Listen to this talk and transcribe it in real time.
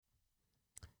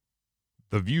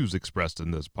The views expressed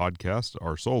in this podcast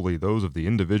are solely those of the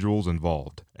individuals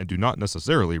involved and do not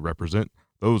necessarily represent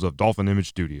those of Dolphin Image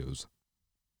Studios.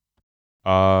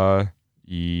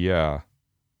 Yeah.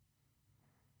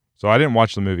 So I didn't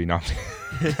watch the movie, no.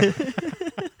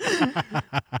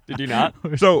 Did you not?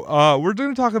 So we're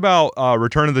going to talk about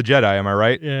Return of the Jedi, am I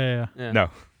right? Yeah. No.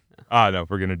 No,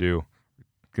 we're going to do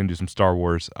some Star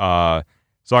Wars. Sagar,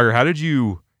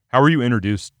 how were you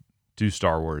introduced to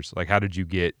Star Wars? Like, how did you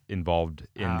get involved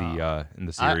in the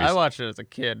series? I watched it as a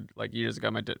kid, like years ago.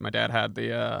 My dad had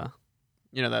the,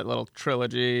 that little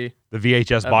trilogy. The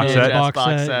VHS box VHS set? box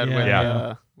Box set, set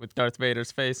yeah. with Darth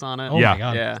Vader's face on it. Oh Yeah. my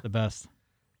god, Yeah. it's the best.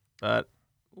 But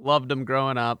loved him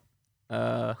growing up.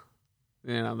 Then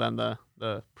the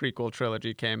prequel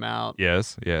trilogy came out.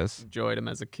 Yes. Enjoyed him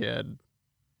as a kid.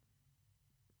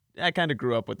 I kind of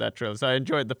grew up with that trilogy. So I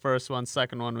enjoyed the first one.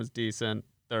 Second one was decent.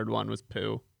 Third one was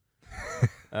poo.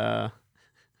 I'd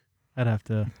have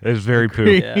to It was very poo.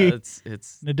 Yeah, it's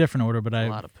in a different order, but a I,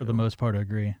 lot of for the poo. most part,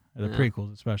 agree. The Yeah.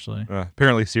 prequels, especially.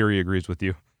 Apparently Siri agrees with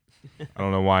you. I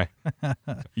don't know why.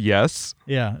 Yes.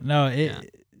 Yeah. No. Yeah.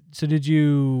 So do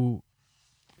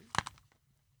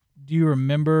you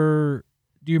remember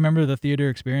the theater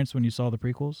experience when you saw the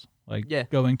prequels? Like Yeah.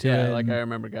 going to it. like and- I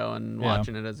remember going Yeah.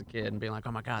 watching it as a kid and being like,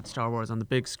 "Oh my god, Star Wars on the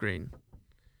big screen."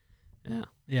 Yeah.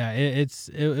 Yeah,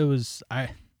 it was I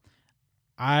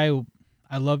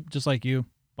love, just like you,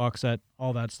 box set,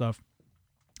 all that stuff.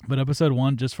 But episode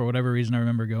 1, just for whatever reason, I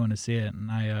remember going to see it,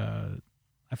 and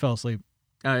I fell asleep.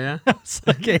 Oh yeah. I was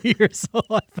like 8 years old.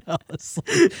 I fell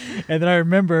asleep, and then I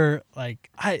remember I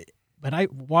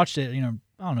watched it. I don't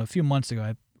know, a few months ago.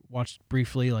 I watched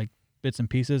briefly, like bits and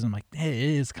pieces. I'm like,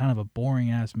 hey, it is kind of a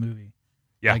boring ass movie.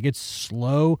 Yeah. Like, it's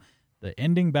slow. The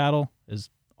ending battle is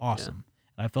awesome.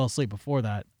 I fell asleep before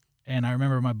that, and I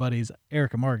remember my buddies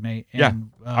Eric and Mark, Nate.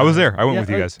 And, I was there. I went with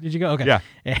you guys. Did you go? Okay.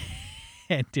 Yeah.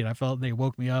 And dude, I felt they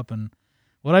woke me up, and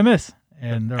what'd I miss?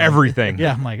 And they're like- Everything.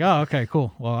 yeah, I'm like, oh, okay,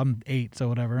 cool. Well, I'm 8, so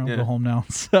whatever. I'll Yeah. go home now.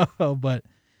 So, but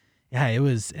yeah, it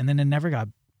was, and then it never got.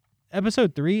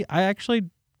 Episode 3, I actually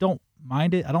don't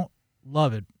mind it. I don't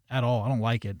love it at all. I don't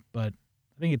like it, but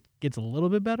I think it gets a little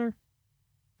bit better.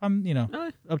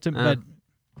 Really? Up to, but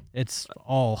it's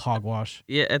all hogwash.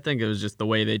 Yeah, I think it was just the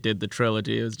way they did the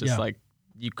trilogy. It was just Yeah. like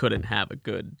you couldn't have a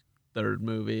good third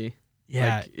movie.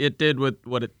 Yeah, Like, it did with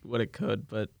what it could,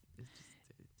 but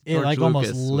it George like almost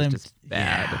Lucas was limped. just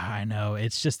bad. Yeah, I know.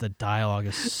 It's just the dialogue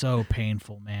is so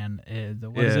painful, man.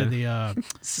 What is it? The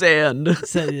sand.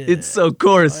 sa- It's so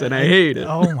coarse, and I hate it.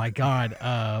 Oh my god.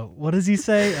 What does he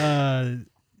say?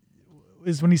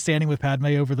 Is when he's standing with Padme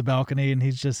over the balcony and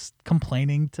he's just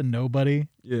complaining to nobody.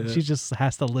 Yeah. She just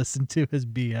has to listen to his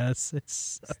BS.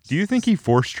 It's Do you think he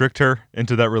force tricked her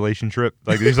into that relationship?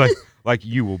 Like, he's like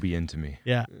you will be into me.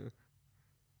 yeah. Yeah,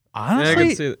 I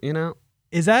Honestly, can see.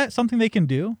 is that something they can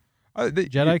do? Jedi.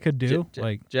 Jedi could do?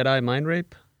 Like, Jedi mind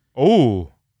rape.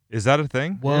 Oh, is that a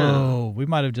thing? whoa, we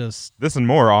might have just This and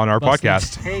more on our Busted.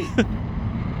 podcast. Hey,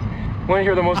 want to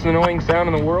hear the most annoying sound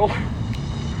in the world?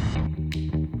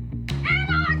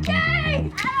 Anarchy!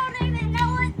 I don't even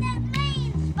know what that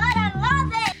means, but I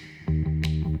love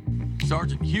it!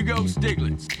 Sergeant Hugo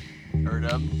Stiglitz. Heard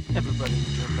of him? Everybody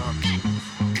turned on.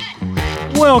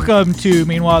 Welcome to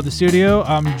Meanwhile at the Studio.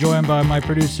 I'm joined by my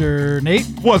producer, Nate,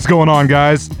 What's going on,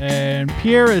 guys? and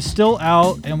Pierre is still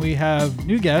out, and we have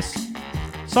new guest,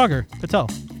 Sagar Patel.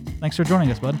 Thanks for joining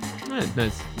us, bud.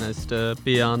 Nice to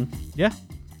be on. Yeah,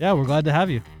 we're glad to have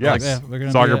you. Yes. Yeah, we're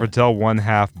gonna Sagar be, Patel, one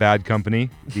half Bad Company,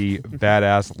 the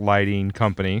badass lighting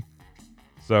company.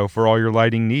 So for all your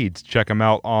lighting needs, check them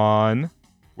out on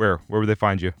where would they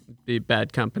find you? Be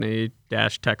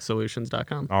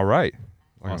badcompany-techsolutions.com. All right.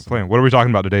 Awesome. Plan. What are we talking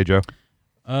about today, Joe?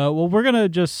 Well, we're gonna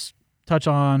just touch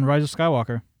on Rise of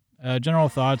Skywalker. General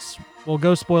thoughts. We'll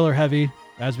go spoiler heavy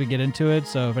as we get into it.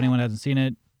 So if anyone hasn't seen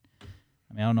it,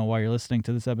 I don't know why you're listening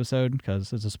to this episode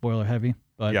because it's a spoiler heavy.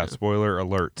 But Yeah, spoiler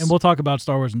alerts. and we'll talk about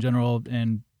Star Wars in general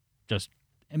and just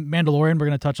and Mandalorian. We're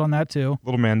gonna touch on that too.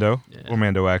 Little Mando. Yeah. Little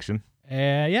Mando action.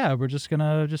 Yeah, we're just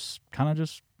gonna kind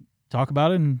of talk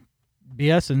about it and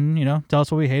BS and tell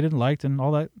us what we hated and liked and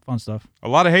all that fun stuff. A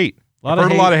lot of hate. A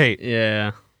Heard a lot of hate. Yeah,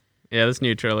 this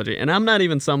new trilogy, and I'm not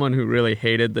even someone who really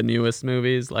hated the newest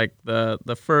movies, like the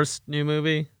first new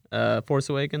movie, Force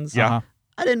Awakens. Yeah. Uh-huh.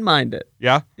 I didn't mind it.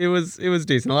 Yeah. It was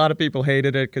decent. A lot of people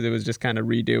hated it because it was just kind of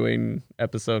redoing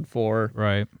Episode 4,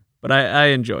 Right. but I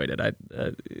enjoyed it.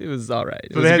 It was all right.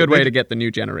 It So was a good way they- to get the new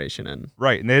generation in.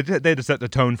 Right. And they had to set the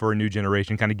tone for a new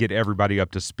generation, kind of get everybody up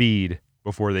to speed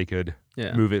before they could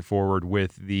Yeah. move it forward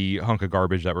with the hunk of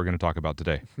garbage that we're going to talk about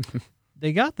today.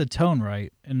 They got the tone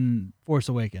right in Force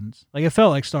Awakens. Like, it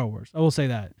felt like Star Wars. I will say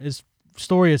that. It's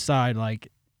story aside, like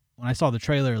when I saw the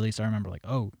trailer, at least I remember like,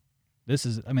 oh, this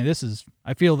is.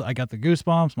 I feel I got the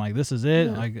goosebumps. I'm like, this is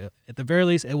it. Like at the very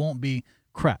least, it won't be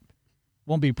crap.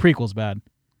 Won't be prequels bad,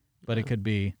 but it could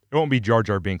be. It won't be Jar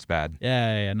Jar Binks bad.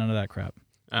 Yeah, none of that crap.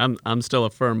 I'm still a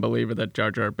firm believer that Jar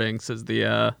Jar Binks is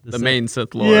the Sith. main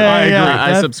Sith Lord. Yeah, I agree. yeah, I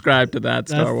that's- subscribe to that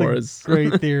That's Star the Wars.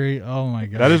 great theory. Oh my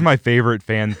god. That is my favorite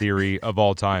fan theory of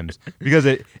all times because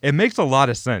it makes a lot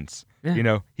of sense. Yeah. You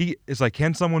know, it's like,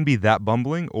 can someone be that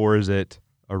bumbling, or is it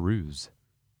a ruse?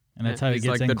 And that's how he He's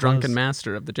gets like in the close. drunken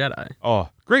master of the Jedi. Oh,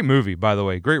 great movie, by the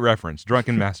way. Great reference.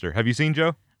 Drunken Master. Have you seen,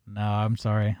 Joe? No, I'm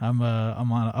sorry. I'm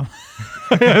on.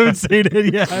 I haven't seen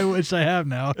it yet. I wish I have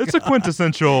now. It's a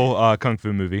quintessential kung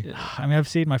fu movie. I mean, I've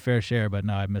seen my fair share, but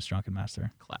no, I've missed Drunken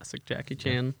Master. Classic Jackie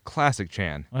Chan. Classic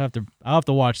Chan. I'll have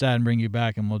to watch that and bring you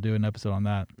back, and we'll do an episode on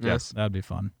that. Yes. That'd be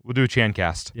fun. We'll do a Chan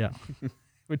cast. Yeah,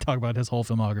 we talk about his whole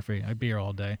filmography. I'd be here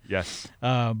all day. Yes.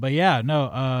 But yeah,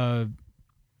 no.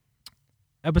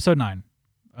 Episode 9.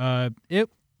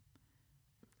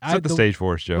 Set the stage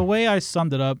for us, The Joe. way I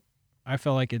summed it up, I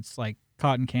felt like it's like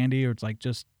cotton candy, or it's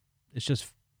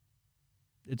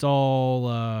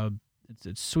all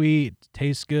it's sweet, it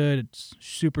tastes good, it's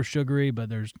super sugary, but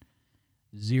there's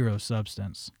zero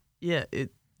substance. Yeah,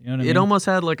 it You know what I mean? almost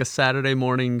had like a Saturday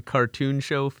morning cartoon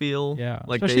show feel. Yeah,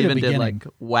 Like especially they the even did like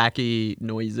beginning. wacky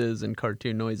noises and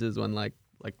cartoon noises when like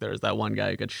there's that one guy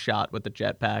who gets shot with the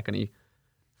jetpack and he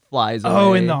flies away.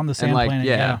 Oh, on the sand and, like, planet.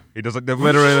 yeah. Yeah. He does like the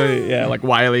Literally, yeah, like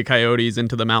Wile E. Coyotes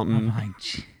into the I'm mountain. like,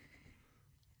 gee.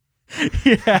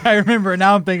 Yeah, I remember.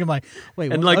 Now I'm thinking like,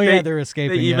 wait, And what? like Oh they, yeah, they're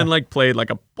escaping. They even yeah. like played like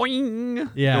a boing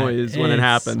Yeah, noise when it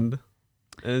it's- happened.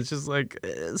 And it's just like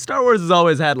Star Wars has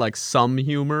always had like some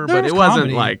humor, There but was it wasn't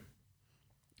comedy. like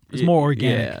It was more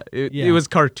organic. Yeah, it Yeah. was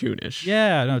cartoonish.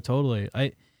 Yeah, no, totally.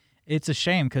 It's a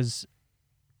shame because,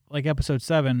 like episode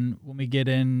 7, when we get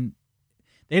in,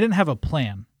 they didn't have a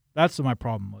plan. That's what my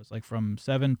problem was. Like from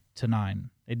 7 to 9,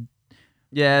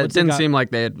 Yeah, it What's it didn't got- seem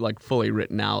like they had like fully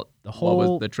written out The what whole-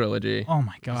 was the trilogy. oh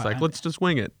my god, It's like let's just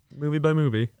wing it, movie by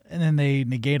movie. and then they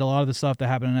negate a lot of the stuff that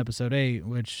happened in episode 8.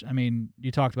 Which I mean,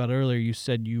 you talked about earlier. You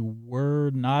said you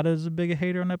were not as big a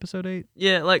hater on episode 8.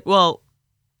 Yeah, like well,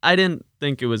 I didn't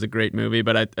think it was a great movie,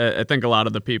 but I think a lot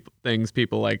of the things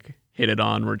people like hit it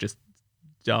on were just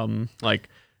dumb. Like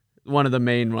one of the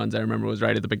main ones I remember was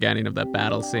right at the beginning of that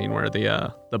battle scene where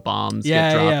the bombs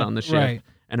get dropped on the ship. Right.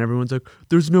 And everyone's like,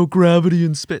 "There's no gravity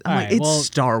in space." I'm All like, right, "It's well,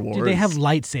 Star Wars." Dude, they have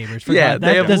lightsabers. For yeah, God, they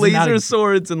that have does not laser ex-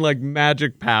 swords and like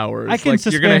magic powers. I can like,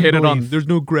 you're gonna suspend hit it on. belief. There's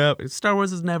no gravity. Star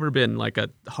Wars has never been like a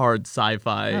hard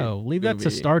sci-fi. No, leave that to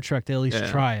movie. Star Trek to at least Yeah.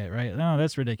 try it, right? No,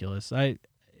 that's ridiculous.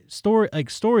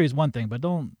 Story is one thing, but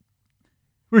don't.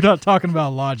 We're not talking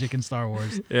about logic in Star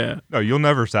Wars. Yeah, No, you'll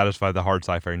never satisfy the hard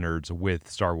sci-fi nerds with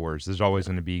Star Wars. There's always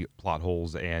going to be plot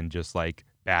holes and just like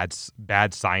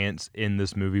bad science in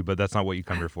this movie, but that's not what you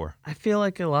come here for. I feel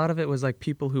like a lot of it was like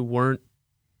people who weren't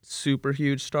super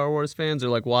huge Star Wars fans or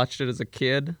like watched it as a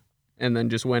kid and then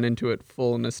just went into it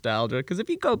full nostalgia. Because if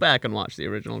you go back and watch the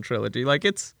original trilogy, like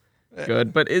it's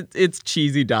good, but it's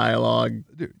cheesy dialogue.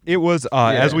 It was,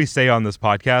 as we say on this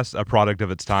podcast, a product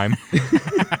of its time.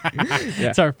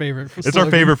 It's our favorite. It's our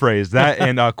favorite phrase, that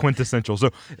and quintessential. So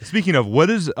speaking of, what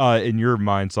is, in your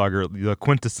mind, Sagar, the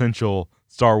quintessential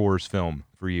Star Wars film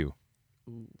for you?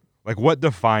 Like, what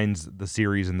defines the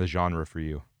series and the genre for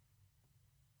you?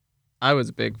 I was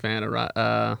a big fan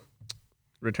of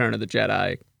Return of the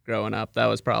Jedi growing up. That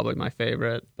was probably my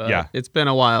favorite. But Yeah. it's been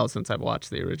a while since I've watched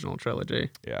the original trilogy.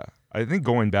 Yeah, I think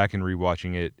going back and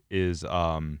rewatching it is,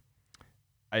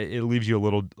 it leaves you a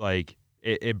little like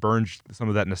it burns some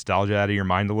of that nostalgia out of your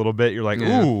mind a little bit. You're like,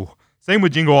 Yeah. ooh. Same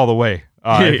with Jingle All the Way.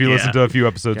 If you listen Yeah. to a few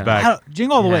episodes God. back,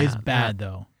 Jingle All the Way is Yeah, bad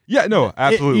though. yeah, no,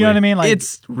 absolutely. You know what I mean? Like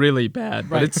It's really bad,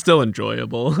 but Right. it's still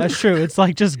enjoyable. that's true. It's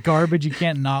like just garbage you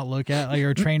can't not look at. Like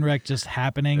a train wreck just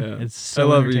happening. Yeah. It's so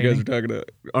I love you guys entertaining. are talking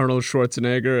to Arnold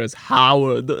Schwarzenegger as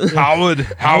Howard. Howard,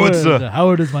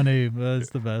 Howard is my name. That's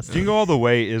the best. Jingle All the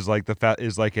Way is like a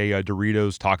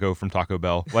Doritos taco from Taco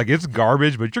Bell. Like it's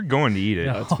garbage, but you're going to eat it.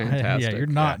 Yeah. it's fantastic. Yeah, you're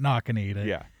not going to eat it.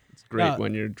 Yeah. It's great Yeah.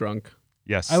 when you're drunk.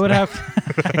 Yes. I would have.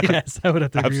 Yes, I would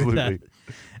have to agree with Absolutely.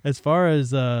 that. As far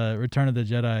as Return of the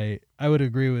Jedi, I would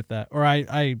agree with that. Or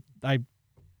I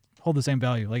hold the same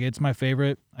value. Like it's my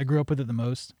favorite. I grew up with it the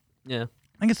most. Yeah.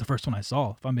 I think it's the first one I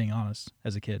saw, if I'm being honest,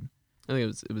 as a kid. I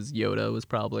think it was Yoda was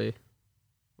probably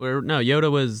where no,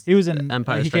 Yoda was He was in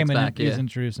Empire He Strikes came in. Back, He was yeah.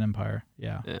 introduced in Empire.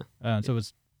 Yeah. Yeah. So it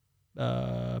was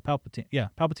Palpatine. Yeah,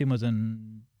 Palpatine was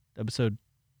in episode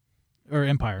or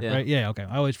Empire, Yeah. right? Yeah. Okay.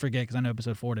 I always forget because I know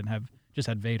episode 4 just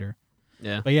had Vader.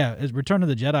 Yeah. But yeah, it's Return of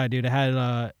the Jedi, dude. It had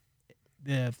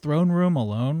the throne room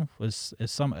alone is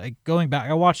some going back.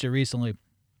 I watched it recently.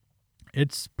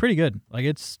 It's pretty good. Like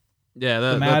it's Yeah,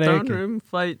 the thematic throne and- room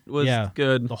fight was Yeah.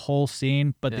 good. the whole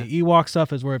scene, but Yeah. the Ewok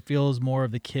stuff is where it feels more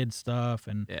of the kid stuff.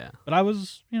 And Yeah, but I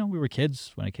was, we were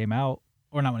kids when it came out,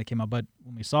 or not when it came out, but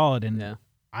when we saw it, and yeah,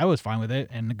 I was fine with it.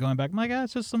 And going back, I'm like,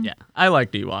 it's just some. yeah. I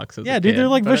liked Ewoks as Yeah, a dude, kid, they're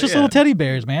like but, vicious yeah, little teddy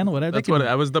bears, man. Whatever. That's what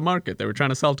that was the market. They were trying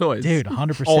to sell toys. Dude,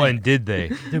 100%. Oh, and did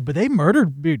they? Dude, but they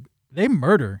murdered, dude. They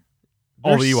murder.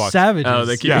 All They're the Ewoks. savages. Oh,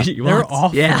 they keep Yeah. Ewoks. They're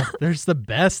awful. Yeah, They're just the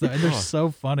best, though, and they're Oh. so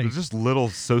funny. They're just little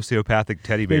sociopathic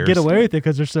teddy They bears. get away with it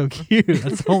because they're so cute.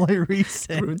 That's the only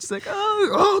reason. Everyone's just like,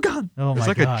 oh god. Oh It's my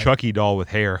like god. a Chucky doll with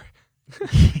hair.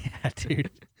 Yeah, dude.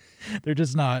 They're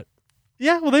just not.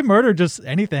 Yeah, well, they murder just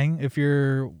anything. If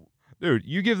you're, Dude,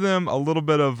 you give them a little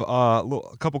bit of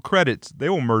a couple credits, they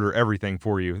will murder everything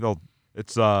for you.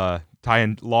 It's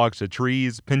tying logs to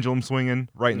trees, pendulum swinging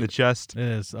right in the chest. it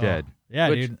is Dead. Yeah,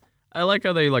 Which- dude. I like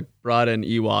how they like brought in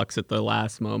Ewoks at the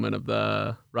last moment of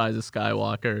the Rise of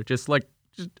Skywalker. Just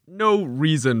no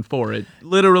reason for it.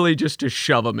 Literally just to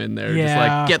shove them in there. Just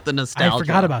Yeah. like get the nostalgia. I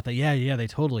forgot about that. Yeah, they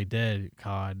totally did.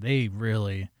 God, they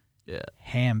really Yeah.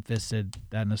 ham-fisted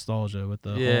that nostalgia with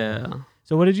the. Yeah. Whole...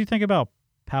 So, what did you think about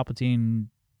Palpatine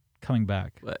coming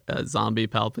back? But, zombie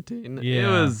Palpatine. It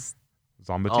Yeah. was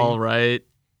Zombie all right.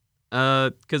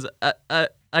 Because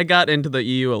I got into the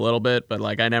EU a little bit, but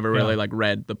like I never really Yeah. like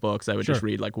read the books. I would just Sure.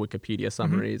 read like Wikipedia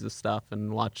summaries of stuff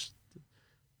and watch.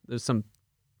 There's some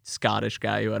Scottish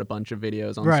guy who had a bunch of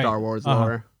videos on Right. Star Wars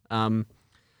Uh-huh. lore.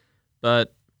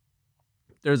 But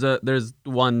there's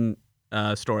one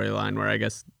storyline where I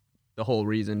guess the whole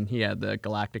reason he had the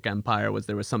Galactic Empire was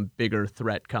there was some bigger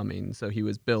threat coming, so he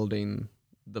was building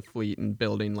the fleet and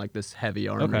building like this heavy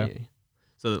army. Okay.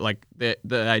 So that, like the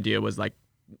idea was like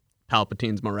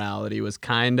Palpatine's morality was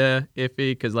kind of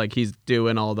iffy because like he's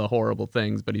doing all the horrible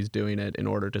things, but he's doing it in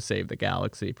order to save the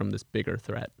galaxy from this bigger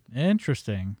threat.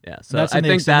 Interesting. Yeah, so That's I in the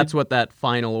think that's extended- what that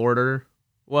final order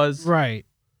was. Right.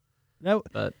 That.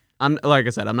 But I'm like I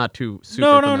said, I'm not too super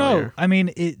No. familiar. I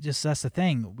mean, it just that's the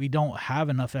thing. We don't have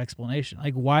enough explanation.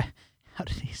 Like, why? How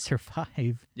did he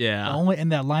survive? Yeah, Only in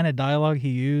that line of dialogue he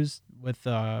used with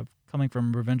coming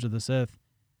from Revenge of the Sith.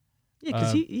 yeah,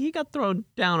 because uh, he got thrown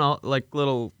down all like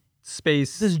little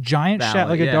space. This giant shaft, Valley,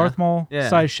 like a yeah. Darth Maul Yeah.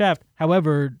 size shaft.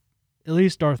 However, at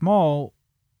least Darth Maul,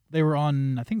 they were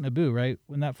on, I think, Naboo, right?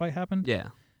 When that fight happened? Yeah,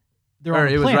 They're or on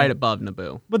a it was planet, right above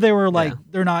Naboo. but they were like, Yeah.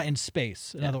 they're not in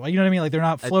space. In Yeah. other words, you know what I mean? Like, they're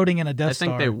not floating in a Death I think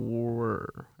Star. they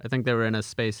were. I think they were in a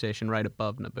space station right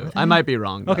above Naboo. Were I they? might be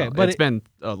wrong. Okay, though. but it's it- been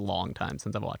a long time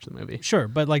since I've watched the movie. Sure,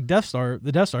 but like the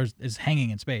Death Star is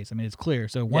hanging in space. I mean, it's clear.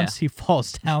 So once he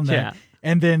falls down there, Yeah.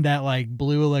 and then that like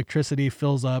blue electricity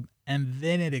fills up, and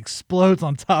then it explodes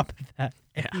on top of that,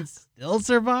 and Yeah. he still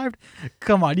survived.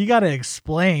 Come on, you got to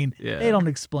explain. Yeah. They don't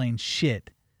explain shit.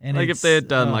 And Like if it's, they had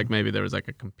done oh, like maybe there was like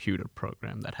a computer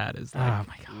program that had his like, Oh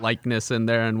my God. likeness in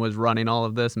there and was running all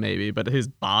of this maybe, but his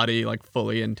body like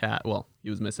fully intact. Well, he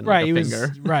was missing right, like a he finger.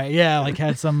 was right, yeah, like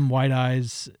had some white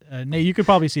eyes. Nate, you could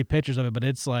probably see pictures of it, but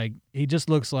it's like he just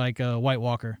looks like a White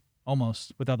Walker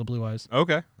almost without the blue eyes.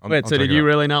 Okay. Wait, so did you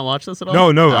really not watch this at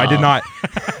all? No, I did Oh. not.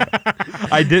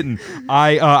 I didn't.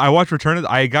 I watched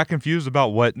I got confused about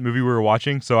what movie we were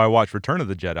watching, so I watched Return of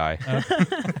the Jedi.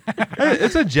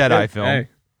 It's a Jedi film. Hey,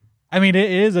 I mean,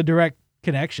 it is a direct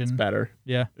connection. better.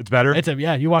 Yeah, It's better.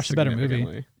 you watched a better movie.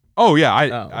 Significantly. Oh yeah,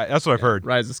 Oh, that's what I've Yeah, heard.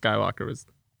 Rise of Skywalker was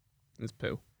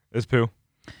poo. It's poo.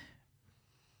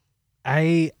 All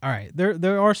right.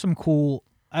 There are some cool.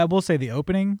 I will say the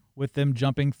opening with them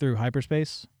jumping through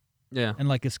hyperspace Yeah. and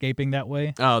like escaping that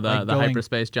way. Oh, the like, the going,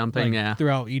 hyperspace jumping. like, Yeah.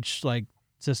 throughout each like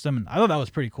system, and I thought that was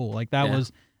pretty cool. Like that Yeah.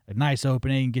 was a nice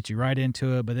opening, get you right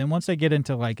into it. But then once they get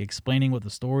into like explaining what the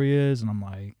story is, and I'm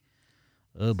like,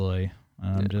 oh boy,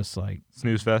 I'm Yeah. just like,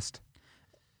 Snooze fest.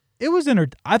 it was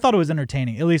I thought it was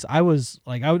entertaining. At least I was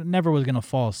like, never was gonna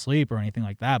fall asleep or anything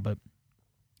like that. But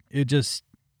it was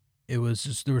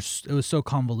so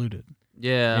convoluted.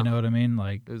 Yeah. You know what I mean?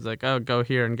 Like, It was like, oh, go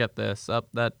here and get this. Up,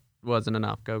 that wasn't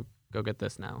enough. Go get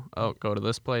this now. Oh, go to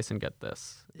this place and get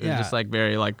this. It Yeah. was just like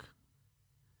very like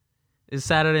it's a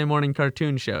Saturday morning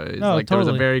cartoon show. It's No, like there was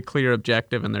a totally. very clear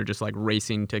objective and they're just like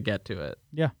racing to get to it.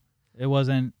 it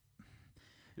wasn't.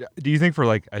 Do you think for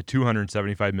like a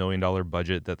 $275 million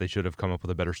budget that they should have come up with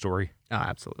a better story? Oh,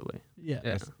 absolutely.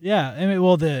 Yeah, Yeah. I mean,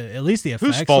 well, at least the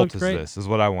effects Whose fault looked is great. this? Is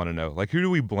what I want to know. Like, who do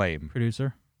we blame?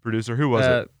 Producer? Producer? Who was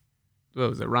it? What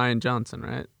was it? Ryan Johnson,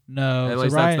 right? No, At so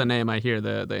least Ryan, that's the name I hear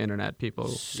the internet people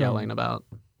So- yelling about.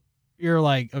 You're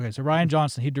like, okay, so Ryan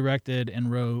Johnson, he directed and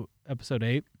wrote episode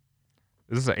 8.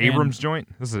 Is this an Abrams joint?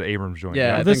 This is an Abrams joint.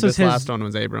 Yeah, I This think is this his- last one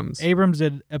was Abrams. Abrams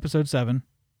did episode 7.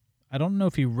 I don't know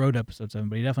if he wrote episode 7,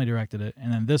 but he definitely directed it.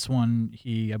 And then this one,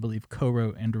 he, I believe,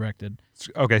 co-wrote and directed.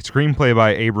 Okay, screenplay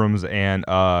by Abrams and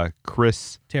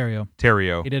Chris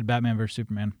Terrio. He did Batman vs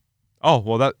Superman. Oh,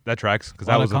 well, that tracks, because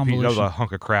that was convolution. a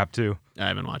hunk of crap, too. I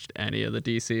haven't watched any of the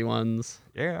DC ones.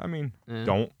 Yeah, I mean, Eh.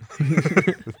 don't.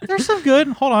 There's some good.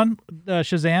 Hold on,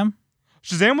 Shazam.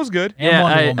 Shazam was good. And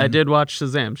Wonder I Woman. did watch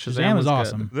Shazam. Shazam was is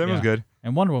awesome. Shazam was Yeah. good.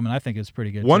 And Wonder Woman, I think, is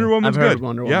pretty good. Wonder too. Woman's I've heard good.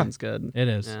 Wonder yeah. Woman's good. It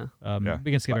is. Yeah. Yeah. We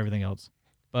can skip everything else.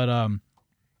 But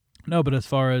no. But as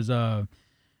far as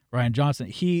Ryan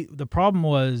Johnson, the problem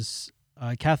was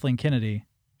Kathleen Kennedy.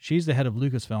 She's the head of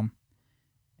Lucasfilm,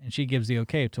 and she gives the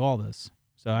okay to all this.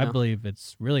 So I Yeah. believe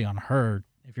it's really on her.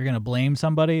 If you're gonna blame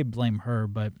somebody, blame her.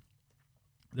 But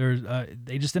there's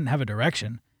they just didn't have a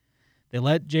direction. They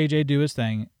let JJ do his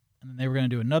thing, and then they were gonna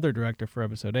do another director for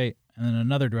episode 8, and then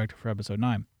another director for episode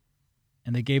 9,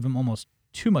 and they gave him almost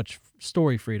too much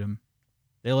story freedom.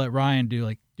 They let Ryan do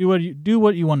what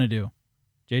you want to do.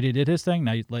 JJ did his thing.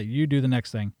 Now let you do the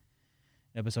next thing.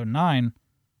 Episode 9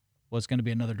 was going to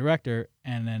be another director,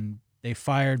 and then they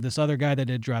fired this other guy that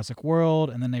did Jurassic World,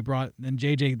 and then they brought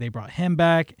him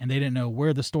back, and they didn't know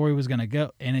where the story was going to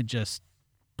go, and it just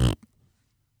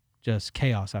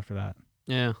chaos after that.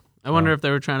 Yeah. I wonder if they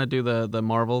were trying to do the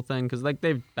Marvel thing, because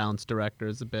they've bounced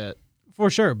directors a bit. For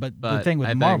sure, but the thing with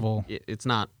I think Marvel, it's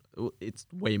not. It's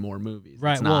way more movies.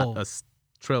 Right, It's not well, a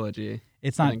trilogy.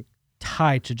 it's I not think-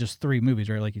 tied to just 3 movies,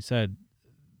 right? Like you said,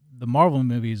 the Marvel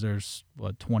movies, there's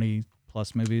 20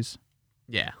 plus movies.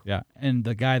 Yeah. Yeah, and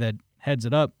the guy that heads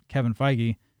it up, Kevin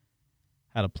Feige,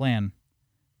 had a plan.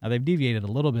 Now they've deviated a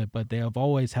little bit, but they have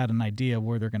always had an idea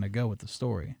where they're going to go with the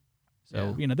story.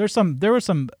 So Yeah. there were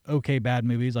some okay bad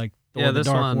movies like Thor: The this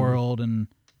Dark one- World and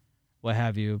what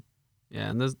have you. Yeah,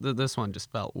 and this one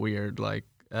just felt weird,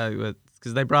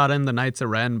 because they brought in the Knights of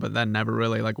Ren, but then never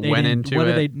really They went didn't- into what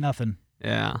it. did they? Nothing.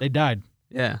 Yeah. They died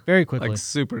Yeah. very quickly.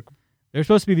 Super. They're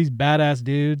supposed to be these badass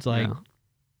dudes, like Yeah.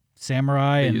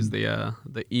 samurai. They and use the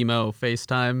emo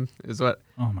FaceTime is what.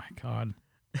 oh my god.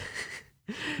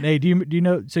 Hey, do you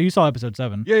know? So you saw episode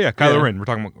 7, Yeah, Kylo Yeah. Ren. We're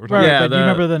talking. right? Yeah, but do you the-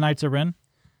 remember the Knights of Ren?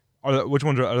 Which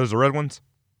ones are those? The red ones?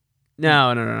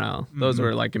 No. Those Mm-hmm.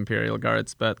 were like Imperial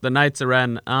Guards, but the Knights of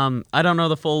Ren. I don't know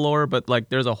the full lore, but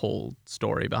there's a whole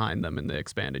story behind them in the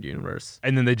expanded universe.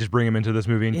 And then they just bring him into this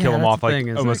movie and Yeah, kill him that's off the thing,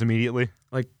 is, almost immediately.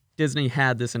 Disney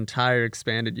had this entire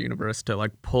expanded universe to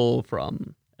pull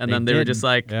from, and They then they were didn't.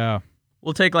 just Yeah.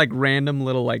 we'll take random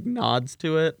little nods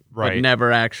to it, Right. but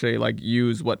never actually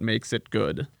use what makes it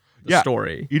good. The Yeah.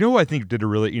 story. You know what I think did a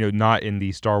really, not in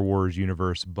the Star Wars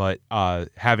universe, but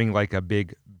having a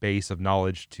big base of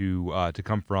knowledge to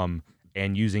come from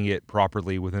and using it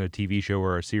properly within a TV show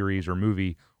or a series or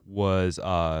movie was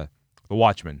The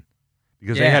Watchmen,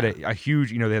 because they had a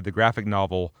huge, they had the graphic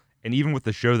novel, and even with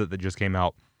the show that just came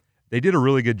out, they did a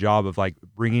really good job of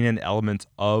bringing in elements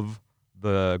of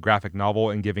the graphic novel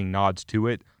and giving nods to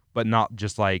it, but not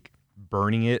just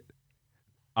burning it.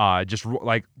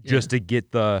 Just to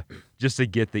get the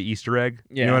Easter egg.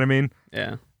 You Yeah. know what I mean?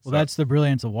 Yeah. Well, that's the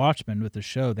brilliance of Watchmen with the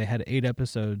show. They had 8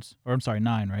 episodes, or I'm sorry,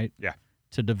 9, right? Yeah.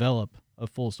 To develop a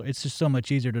full story. It's just so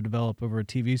much easier to develop over a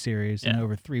TV series than Yeah.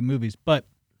 over 3 movies. But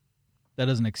that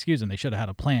doesn't excuse them. They should have had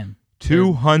a plan.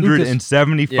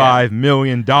 $275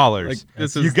 million.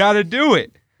 This You is got to do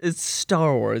it. it's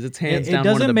Star Wars. It's hands It down one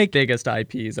doesn't of the make- biggest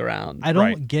IPs around. I don't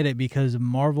Right. get it because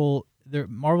Marvel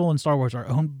and Star Wars are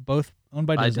both owned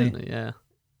by By Disney. Disney, yeah.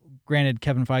 Granted,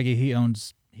 Kevin Feige,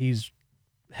 he's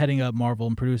heading up Marvel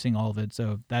and producing all of it,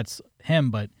 so that's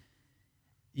him. But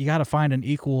you got to find an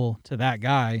equal to that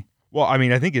guy. Well, I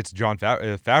mean, I think it's Jon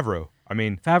Favreau. I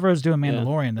mean, Favreau's doing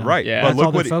Mandalorian, though. right. Yeah. But That's look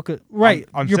all the what focus. Right.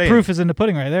 I'm Your saying. proof is in the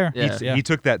pudding right there. Yeah. he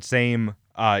took that same,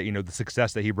 the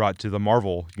success that he brought to the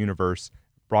Marvel universe,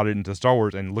 brought it into Star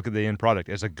Wars, and look at the end product.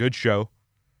 It's a good show.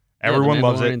 Everyone yeah, the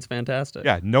loves it. Mandalorian's fantastic.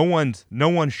 Yeah, no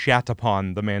one shat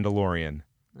upon the Mandalorian,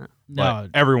 No, but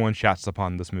everyone shats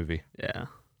upon this movie. Yeah.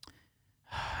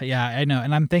 yeah, I know.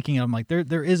 And I'm thinking, I'm like,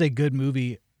 there is a good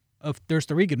movie. There's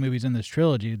 3 good movies in this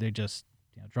trilogy. They just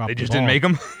dropped. They the just ball. didn't make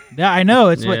them. Yeah, I know.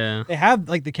 It's Yeah. what they have.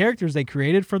 The characters they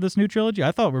created for this new trilogy,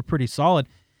 I thought were pretty solid.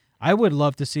 I would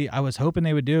love to see. I was hoping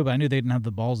they would do it, but I knew they didn't have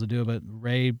the balls to do it. But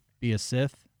Rey be a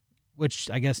Sith, which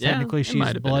I guess technically it she's might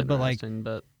have been blood, but interesting,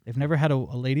 but they've never had a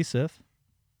lady Sith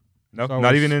No, Star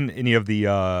not Wars. even in any of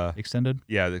the extended.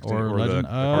 the Or the Legend-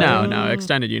 cartoons. no,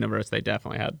 extended universe. They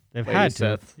definitely had. They've Lady had to.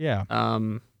 Sith. Yeah.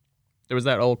 There was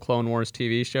that old Clone Wars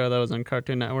TV show that was on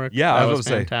Cartoon Network. Yeah, that I was was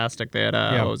about to say. fantastic. They had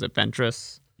Yeah. what was it,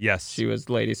 Ventress? Yes, She was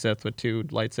Lady Sith with 2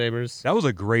 lightsabers. that was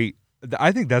a great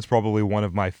I think that's probably one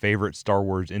of my favorite Star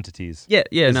Wars entities. Yeah,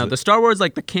 Is no, it- the Star Wars,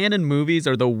 like the canon movies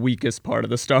are the weakest part of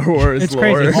the Star Wars It's lore.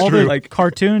 crazy. All the like,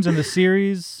 cartoons and the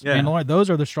series, Yeah. Mandalorian, those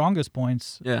are the strongest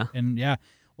points. yeah. And yeah,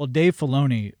 well, Dave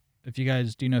Filoni, if you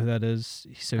guys do know who that is,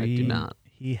 so I do not.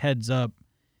 He heads up.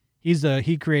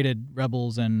 He created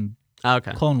Rebels and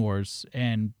Okay. Clone Wars,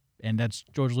 and that's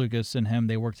George Lucas and him.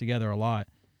 They work together a lot,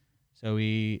 so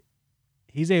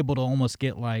he's able to almost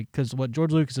get because what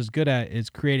George Lucas is good at is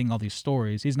creating all these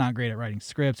stories. He's not great at writing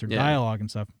scripts or Yeah. dialogue and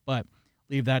stuff, but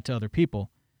leave that to other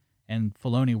people. And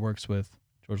Filoni works with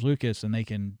George Lucas, and they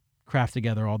can craft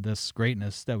together all this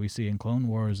greatness that we see in Clone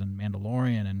Wars and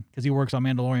Mandalorian, and because he works on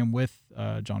Mandalorian with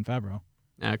Jon Favreau,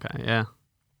 Okay, yeah.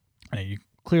 and you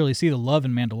clearly see the love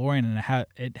in Mandalorian,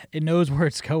 and it knows where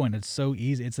it's going. It's so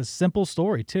easy. It's a simple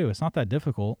story too. It's not that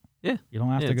difficult. Yeah. You don't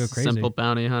have Yeah, to go it's a crazy. Simple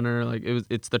bounty hunter. Like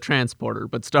it's the transporter,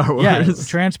 but Star Wars. Yeah,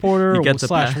 transporter He gets a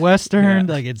slash pass. western.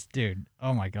 Yeah. Like it's dude.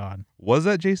 Oh my god. Was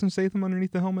that Jason Statham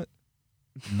underneath the helmet?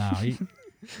 No,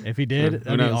 if he did, Who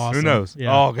that'd be knows? awesome. Who knows?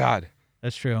 Yeah, Oh God.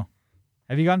 that's true.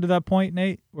 Have you gotten to that point,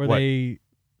 Nate, where What? they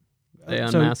They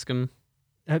so unmask him.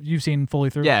 have you seen fully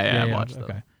through? Yeah, I've watched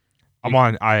Okay. those. I'm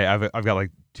on. I've got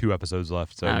like 2 episodes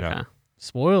left. So Okay. no.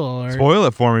 Spoiler alert. Spoil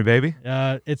it for me, baby.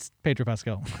 It's Pedro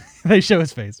Pascal. They show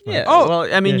his face. but- Yeah. Oh!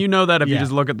 Well, I mean, Yeah. you know that if you Yeah.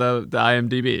 just look at the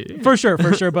IMDb. For sure.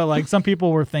 But like some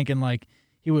people were thinking like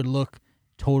he would look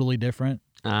totally different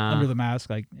under the mask.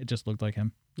 Like it just looked like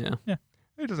him. Yeah.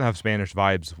 It doesn't have Spanish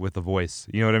vibes with the voice.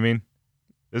 You know what I mean?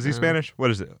 Is he Spanish?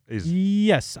 What is it? He's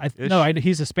Yes,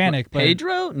 he's Hispanic. But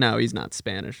Pedro? No, he's not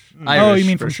Spanish. Oh, Irish, you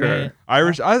mean for from sure? Spain?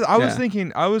 Irish. I was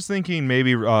Yeah. thinking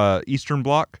maybe Eastern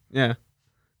Bloc. Yeah.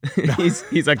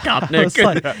 he's a I Gopnik. was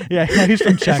like, yeah, he's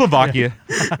from Czech. Slovakia.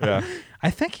 Yeah. I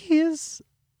think he is.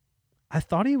 I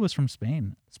thought he was from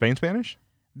Spain. Spain Spanish?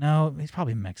 No, he's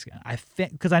probably Mexican. I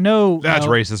think because I know That's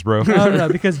racist, bro. No,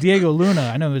 because Diego Luna,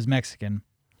 I know is Mexican,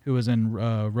 who was in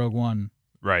Rogue One,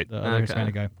 Right. the other Okay.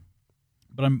 Hispanic guy.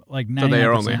 But I'm like 99%. So they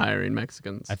are only hiring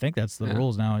Mexicans. I think that's the Yeah.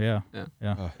 rules now. Yeah. Yeah.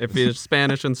 Yeah. If he's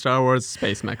Spanish in Star Wars,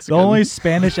 space The Mexican. only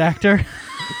Spanish actor.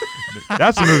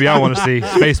 That's the movie I want to see.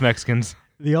 Space Mexicans.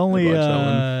 The only watch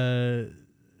that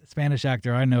Spanish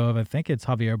actor I know of, I think it's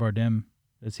Javier Bardem.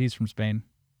 He's from Spain.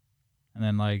 And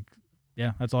then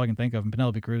that's all I can think of. And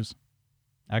Penelope Cruz,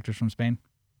 actors from Spain.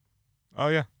 Oh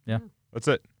yeah. Yeah. That's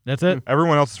it. That's it.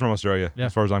 Everyone else is from Australia, Yeah.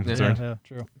 as far as I'm Yeah. concerned. Yeah,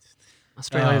 true.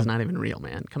 Australia's not even real,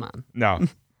 man. Come on. No.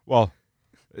 Well,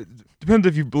 it depends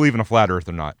if you believe in a flat Earth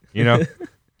or not. You know.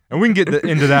 And we can get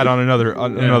into that on another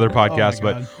podcast. Oh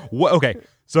my But what? Okay.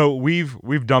 So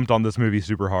we've dumped on this movie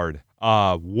super hard.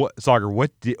 Sagar?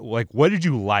 What did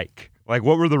you like? Like,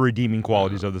 what were the redeeming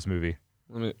qualities of this movie?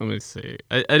 Let me see.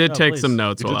 I did Oh, take please. some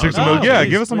notes. You while I took was some on. notes? Yeah, please,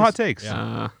 give us some please. hot takes.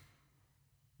 Yeah.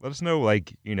 Let us know,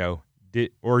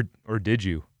 did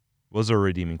you? Was there a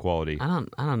redeeming quality? I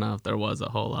don't know if there was a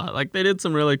whole lot. Like they did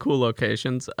some really cool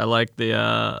locations. I like the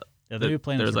Yeah, the new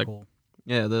planets there's are like cool.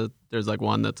 there's like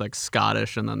one that's like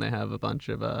Scottish, and then they have a bunch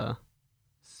of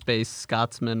space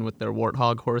Scotsmen with their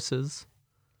warthog horses.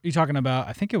 You talking about?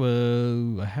 I think it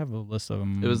was. I have a list of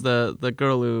them. It was the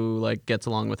girl who like gets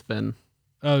along with Finn.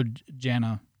 Oh,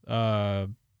 Janna.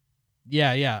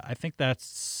 Yeah. I think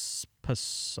that's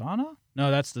Pasana.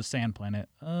 No, that's the sand planet.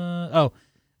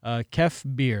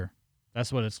 Kef Beer.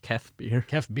 That's what it's. Kef beer.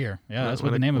 Kef Beer. Yeah, that's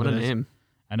What what the name of what it a is. name.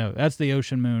 I know. That's the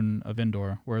ocean moon of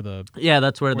Endor, where the. Yeah,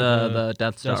 that's where Where the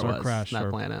Death Star Star was. crashed, That or-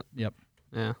 planet. Yep.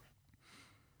 Yeah.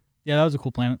 Yeah, that was a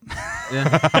cool planet.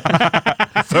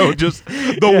 Yeah. So just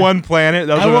the one planet.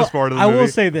 That was the best part of the I movie. will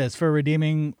say this for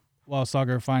redeeming. Well,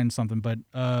 Sagar finds something, but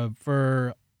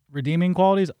for redeeming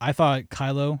qualities, I thought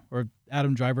Kylo or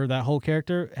Adam Driver, that whole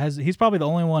character he's probably the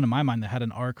only one in my mind that had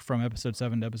an arc from episode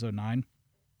 7 to episode 9,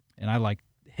 and I like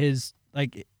his I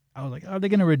was like, are they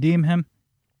going to redeem him?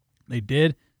 They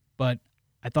did, but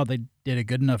I thought they did a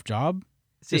good enough job.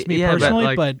 Just me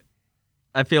personally, but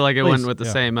I feel like it Please, went with the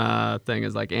yeah. same thing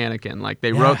as like Anakin. Like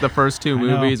they Yeah, wrote the first two I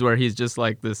know. movies where he's just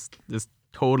like this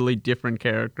totally different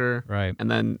character, right. and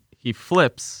then he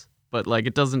flips, but like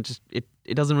it doesn't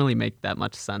really make that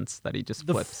much sense that he just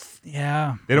The flips.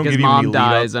 Yeah, They don't His give you mom any lead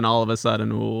up. dies, and all of a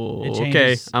sudden, ooh, It okay,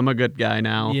 changes. I'm a good guy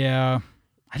now. yeah.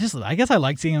 I guess I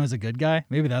liked seeing him as a good guy.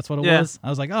 Maybe that's what it Yeah. was. I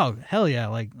was like, oh hell yeah!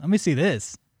 Like let me see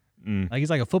this. Mm. Like he's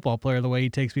like a football player the way he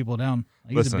takes people down.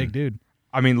 Like, he's Listen, a big dude.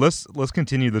 I mean, let's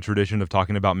continue the tradition of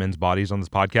talking about men's bodies on this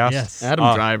podcast. Yes.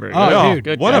 Adam Driver. oh, good- dude.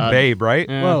 good what God. a babe, right?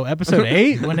 Yeah. Whoa, episode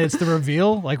 8 when it's the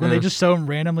reveal, like when they Yeah. just show him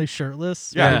randomly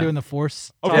shirtless. Yeah. Yeah, they're doing the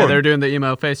force. Of Yeah, course. they're doing the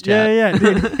emo face Yeah, chat.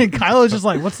 yeah, dude. And Kylo's just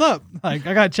like, "What's up? Like,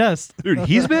 I got chest." Dude,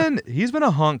 he's been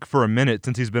a hunk for a minute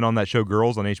since he's been on that show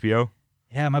Girls on HBO.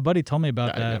 Yeah, my buddy told me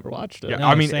about I that. never watched it. Yeah, No,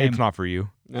 I mean, same. it's not for you.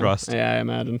 No. Trust. Yeah, I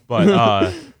imagine.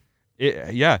 But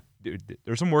yeah, dude,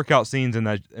 there's some workout scenes in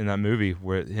that movie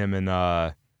where him and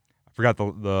I forgot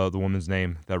the woman's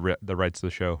name that writes the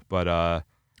show, but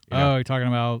you know, Oh, you're talking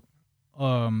about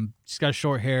she's got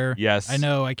short hair. yes, I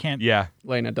know. I can't. Yeah,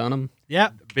 Lena Dunham. Yeah.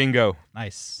 bingo.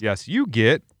 Nice. Yes, you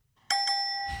get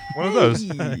one of those.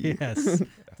 Yes.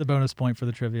 It's a bonus point for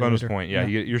the trivia. Bonus later. point. Yeah,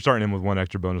 you're starting him with one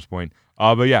extra bonus point.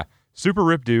 But yeah, super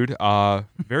ripped dude.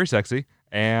 Very sexy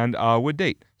and would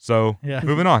date. So Yeah.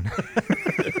 moving on.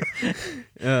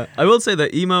 I will say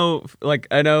the emo, like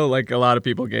I know, like a lot of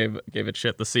people gave it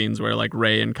shit. The scenes where like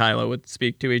Rey and Kylo would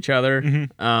speak to each other.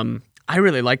 I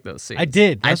really like those scenes. I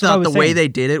did. That's I what I thought was the way saying. they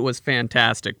did it was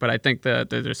fantastic. But I think the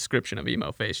description of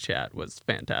emo face chat was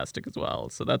fantastic as well.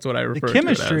 So that's what I refer The to it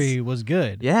chemistry as. was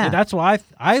good. Yeah. That's why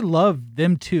I love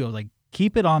them too. Like,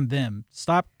 keep it on them.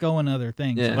 Stop going other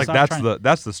things. Yeah. And Like stop trying-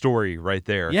 that's the story right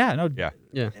there. Yeah. No. Yeah.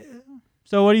 Yeah.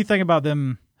 So what do you think about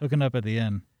them hooking up at the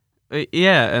end?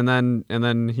 Yeah, and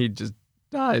then he just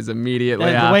dies immediately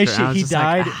The after. way I was he just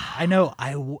like, died, I know.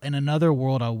 In another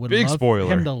world, I would Big love spoiler.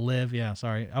 him to live. Yeah,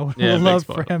 sorry, I would Yeah, big love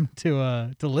for spoiler. him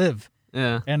to live,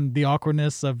 yeah. and the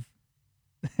awkwardness of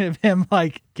him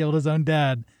like killed his own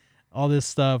dad, all this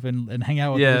stuff, and hang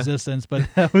out with Yeah. the resistance. But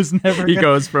that was never. He gonna-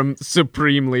 goes from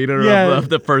supreme leader Yeah. of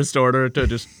the First Order to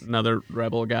just another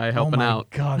rebel guy Oh helping my out.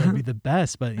 God, that'd be the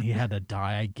best. But he had to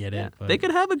die. I get Yeah. it. But They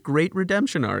could have a great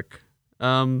redemption arc.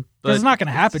 But it's not going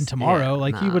to happen just- tomorrow. yeah,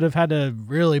 Like he nah. would have had to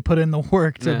really put in the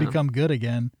work to Yeah. become good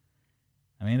again.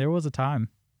 I mean, there was a time.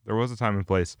 There was a time and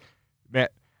place. Man,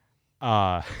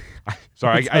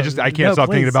 sorry, I can't No, stop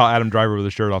thinking please. about Adam Driver with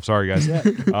his shirt off. Sorry, guys.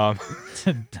 Um,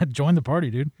 Join the party,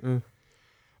 dude.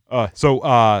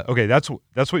 okay, that's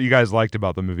what you guys liked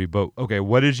about the movie. But okay,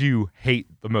 what did you hate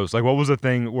the most? Like, what was the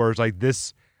thing where it's like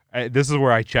this? This is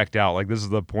where I checked out. Like, this is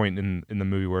the point in the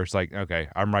movie where it's like, okay,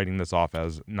 I'm writing this off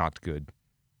as not good.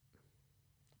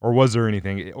 Or was there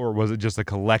anything? Or was it just a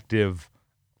collective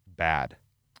bad?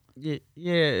 Yeah,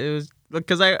 it was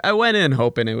because I went in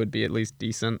hoping it would be at least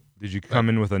decent. Did you come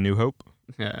in with a new hope?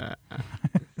 Yeah.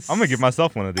 I'm gonna give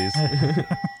myself one of these.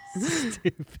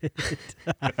 Stupid.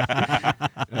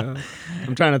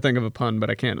 I'm trying to think of a pun, but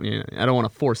I can't. You know, I don't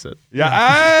want to force it. Yeah.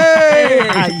 Hey!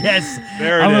 Yes.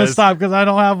 There it I'm gonna is. stop because I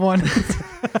don't have one.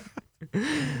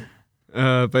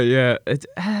 But yeah, it's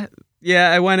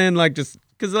I went in like just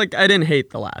because like I didn't hate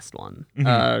the last one. Mhm.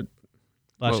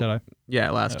 Last Well, Jedi. Yeah,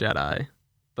 Last Jedi,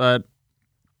 but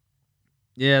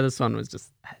yeah, this one was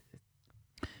just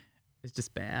it's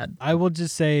just bad. I will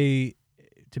just say,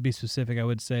 to be specific, I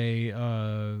would say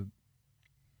the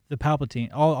Palpatine,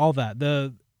 all that.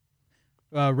 The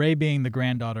Rey being the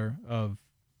granddaughter of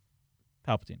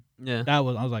Palpatine. Yeah, That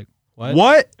was, I was like, what?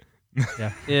 What?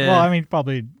 Yeah. yeah. Well, I mean,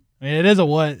 probably. I mean, it is a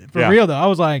what for Yeah. real though. I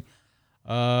was like,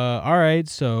 all right,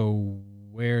 so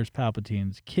where's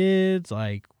Palpatine's kids?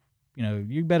 Like,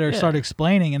 you better Yeah. start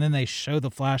explaining. And then they show the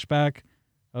flashback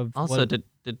of also, what,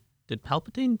 did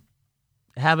Palpatine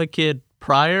have a kid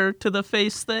prior to the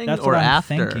face thing that's or what I'm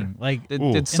after? thinking. Like, Did,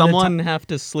 Ooh. did someone have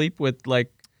to sleep with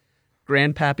like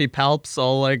Grandpappy Palps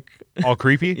all like All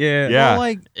creepy? Yeah. Yeah. well,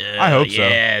 like, I hope so.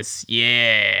 Yes.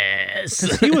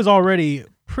 because he was already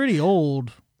pretty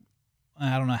old.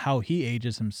 I don't know how he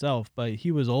ages himself, but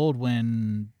he was old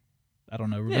when, I don't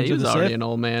know, Yeah, Revenge he of was the already Sith. an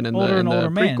old man in Older the, and in the older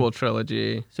man. prequel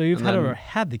trilogy. So you've and had then-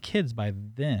 had the kids by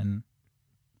then.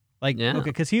 Like, Yeah. okay,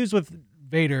 because he was with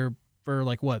Vader for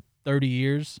like what, 30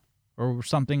 years or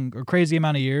something, or crazy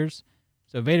amount of years.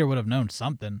 So Vader would have known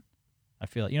something. I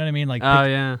feel like, you know what I mean? Like, Oh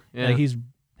yeah, yeah. like he's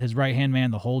his right hand man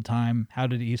the whole time.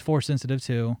 He's force sensitive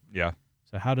too. Yeah.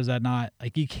 So how does that not,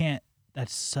 like, you can't?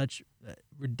 That's such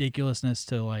ridiculousness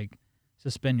to like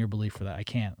suspend your belief for that. I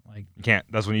can't, like. You can't.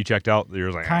 That's when you checked out.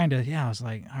 You're like, Kind of, yeah. I was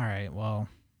like, all right, well,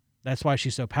 that's why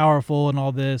she's so powerful and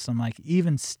all this. I'm like,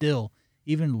 even still,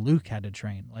 even Luke had to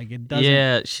train. Like, it doesn't.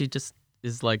 Yeah, she just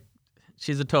is like,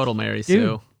 she's a total Mary Dude,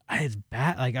 Sue. it's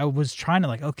bad. Like, I was trying to,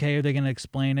 like, okay, are they gonna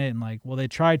explain it? And like, well, they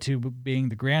tried to, being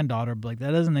the granddaughter, but like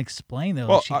that doesn't explain though.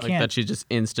 Well, Like, she like Like can't. that she's just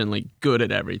instantly good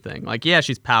at everything. Like, yeah,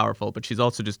 she's powerful, but she's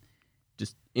also just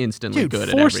instantly Dude, good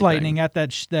at force everything. lightning at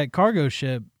that cargo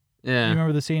ship. You Yeah.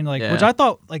 remember the scene, like, Yeah. which I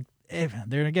thought, like,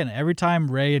 there again, every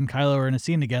time Rey and Kylo are in a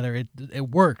scene together, it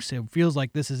works. It feels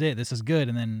like this is it. This is good,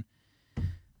 and then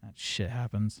that shit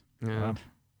happens. Yeah.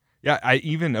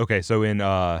 yeah. So in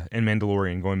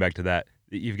Mandalorian, going back to that,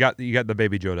 you got the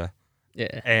baby Yoda,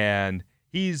 Yeah. and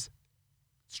he's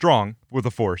strong with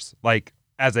the Force, like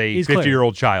as a He's clear.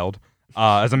 50-year-old child,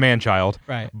 as a man child,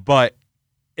 Right. but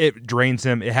it drains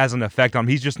him. It has an effect on him.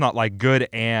 He's just not like good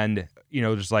and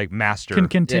just like master. Can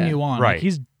continue on. Like, Right.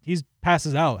 he's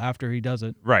passes out after he does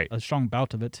it. Right. A strong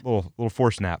bout of it. Little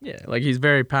force snap. Yeah, like he's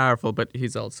very powerful, but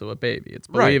he's also a baby. It's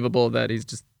Right. believable that he's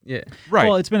just Right.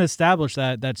 Well, it's been established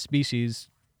that species,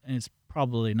 and it's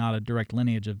probably not a direct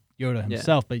lineage of Yoda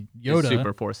himself, but He's Yoda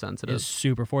super force sensitive. is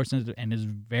super force sensitive and is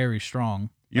very strong.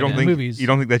 you don't in think movies. you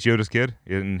don't think that's Yoda's kid?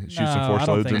 He didn't shoot some No, force I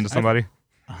don't loads think into so. somebody?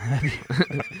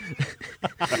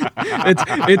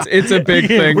 It's a big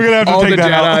thing. We're gonna have to all take the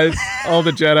that out. Jedis, all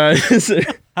the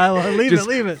Jedis,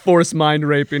 leave it. force mind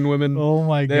raping women. Oh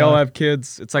my god. They all have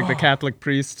kids. It's like the Catholic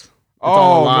priest. It's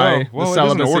all a lie. no. Well, the it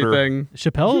is an celibacy order. thing.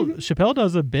 Chappelle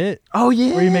does a bit Oh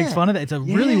yeah. where he makes fun of that. It's a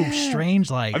really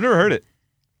strange like I've never heard it.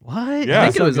 what? Yeah. I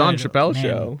think it So was on good. Chappelle's Man,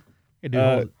 show. I do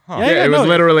Uh, hold- Huh. Yeah, it was no,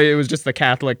 literally it was just the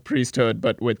Catholic priesthood,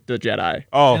 but with the Jedi.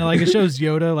 Oh, and like it shows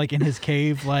Yoda like in his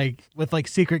cave, like with like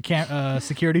secret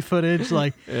security footage,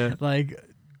 like Yeah. like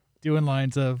doing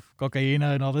lines of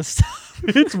cocaina and all this stuff.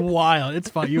 It's wild. It's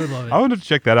fun. You would love it. I want to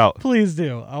check that out. Please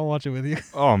do. I'll watch it with you.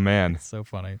 Oh man. It's so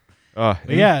funny. Mm-hmm.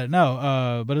 But yeah,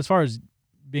 no. But as far as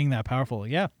being that powerful,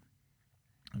 yeah,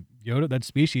 Yoda, that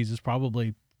species is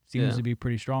probably seems Yeah. to be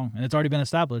pretty strong, and it's already been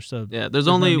established. So Yeah, there's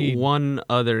no only need. one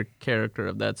other character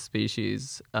of that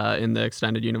species in the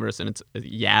extended universe, and it's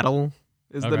Yaddle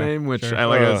is the Okay, name, which sure. I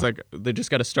like. It's like they just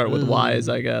got to start with Y's,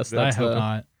 I guess. I That's hope the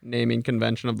not. naming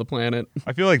convention of the planet.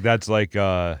 I feel like that's like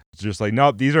it's just like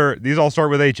nope, these all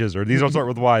start with H's or these all start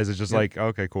with Y's. It's just like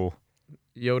okay, cool.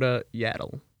 Yoda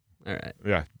Yaddle. All right.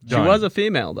 Yeah. She done. was a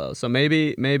female though, so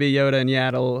maybe Yoda and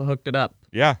Yaddle hooked it up.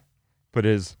 Yeah. Put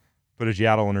his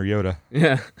yaddle in her Yoda.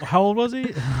 Yeah. How old was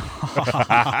he?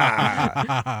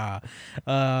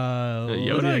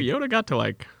 Yoda got to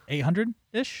like 800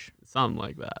 ish. something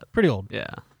like that. Pretty old. Yeah.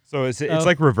 So it's Oh.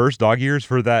 like reverse dog years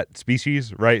for that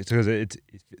species, right? Because it's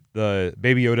the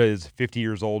baby Yoda is 50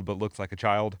 years old but looks like a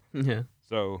child. Yeah.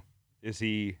 So is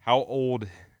he how old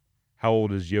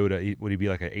is Yoda? Would he be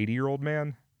like an 80-year-old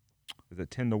man? Is it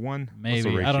 10 to 1? What's the Maybe.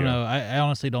 I don't ratio? know. I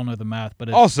honestly don't know the math, but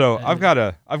it's, Also, I've got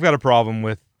a problem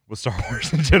with Star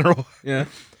Wars in general. Yeah.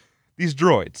 These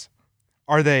droids,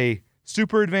 are they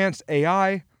super advanced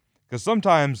AI? Because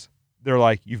sometimes they're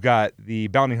like, you've got the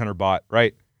bounty hunter bot,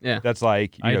 right? Yeah. That's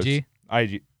like IG?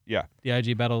 IG, yeah, the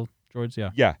IG battle droids. Yeah.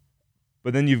 yeah.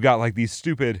 But then you've got like these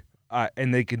stupid,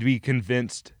 and they could be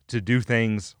convinced to do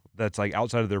things that's like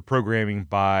outside of their programming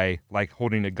by like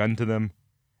holding a gun to them,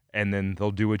 and then they'll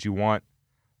do what you want,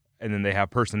 and then they have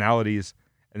personalities,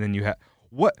 and then you have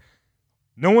what?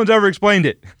 No one's ever explained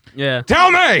it. Yeah.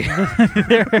 Tell me.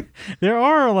 there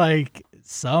are like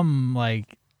some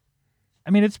like, I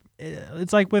mean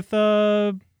it's like with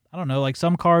I don't know, like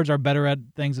some cards are better at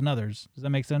things than others. Does that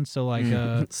make sense? So like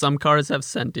Some cars have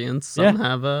sentience. Some Yeah.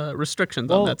 have restrictions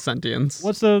Well, on that sentience.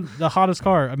 what's the hottest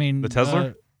car? I mean The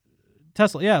Tesla?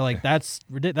 Tesla, yeah, like that's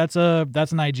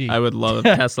an IG. I would love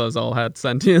if Teslas all had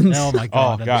sentience. Oh my Oh god.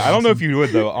 god, that'd be I don't know if awesome. you would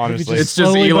though. Honestly, It's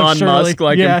just Slowly but Elon surely. Musk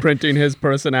like Yeah. imprinting his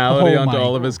personality Oh onto my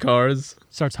all of his cars.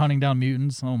 Starts hunting down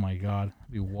mutants. Oh my god,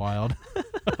 it'd be wild.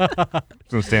 I'm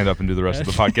gonna stand up and do the rest of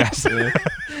the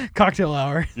podcast. Cocktail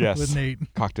hour. Yes. with Nate.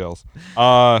 Cocktails.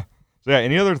 So yeah,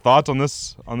 any other thoughts on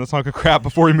this hunk of crap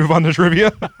before we move on to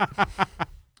trivia?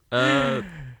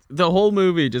 The whole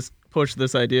movie just pushed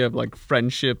this idea of like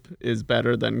friendship is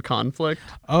better than conflict,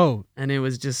 Oh, and it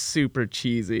was just super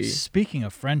cheesy. speaking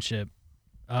of friendship,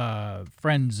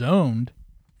 friend zoned,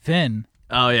 Finn.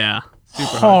 Oh yeah,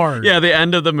 super Hard. Yeah, the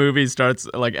end of the movie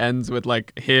ends with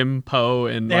like him, Poe,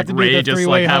 and They have like to do the Ray just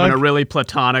three-way like having a hug. really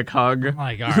platonic hug.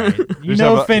 Like, all right. You Just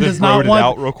know have a- Finn just does not road it want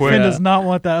out real quick. Finn Yeah. does not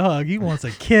want that hug. He wants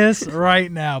a kiss right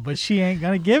now, but she ain't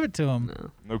gonna give it to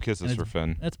him. No kisses for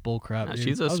Finn. That's bullcrap. Yeah, dude.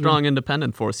 she's I a was strong,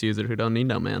 independent Force user who don't need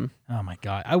no man. Really, oh my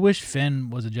god. I wish Finn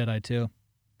was a Jedi too.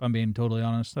 If I'm being totally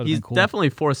honest, that'd He's been cool. definitely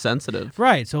Force sensitive.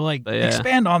 right. So like, But yeah.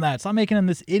 expand on that. Stop making him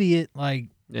this idiot. Like,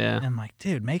 Yeah. and I'm like,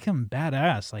 dude, make him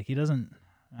badass. Like he doesn't.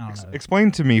 I don't know.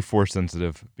 Explain to me force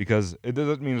sensitive because it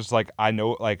doesn't mean just like I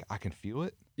know like I can feel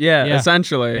it. Yeah, Yeah.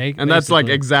 essentially. And that's like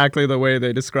Basically. exactly the way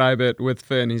they describe it with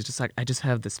Finn. He's just like, I just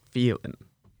have this feeling.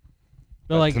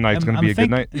 But like Tonight's gonna be a good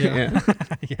night. Yeah.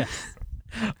 Yeah. Yes.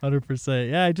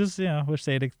 100%. Yeah, I just wish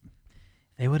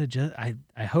they would have just.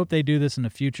 I hope they do this in the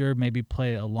future. Maybe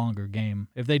play a longer game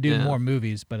if they do Yeah. more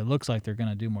movies. But it looks like they're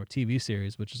gonna do more TV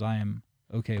series, which is I am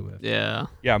okay with. Yeah.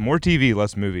 Yeah, more TV,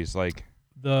 less movies. Like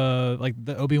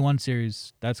The Obi-Wan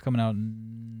series that's coming out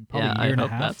in probably Yeah, a I year and a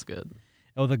hope half. that's good.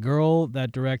 Oh, the girl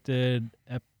that directed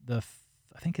I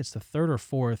think it's the third or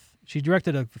fourth. She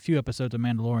directed a few episodes of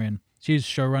Mandalorian. She's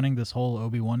showrunning this whole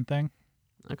Obi-Wan thing.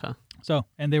 Okay. So,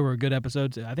 and they were good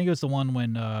episodes. I think it was the one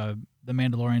when the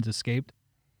Mandalorians escaped.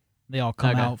 They all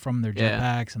come Okay. out from their Yeah.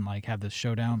 jetpacks and like have this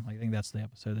showdown. I think that's the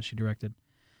episode that she directed.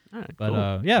 All right, But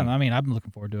cool. yeah, I mean, I'm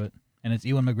looking forward to it, and it's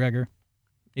Ewan McGregor.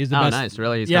 He's the Oh, best. nice.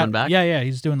 Really? He's yeah, coming back? Yeah,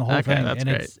 he's doing the whole Okay, thing. that's and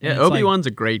great. It's, Yeah, and it's like- Obi-Wan's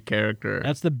a great character.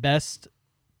 that's the best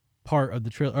part of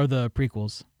the or the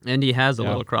prequels. And he has a Yeah.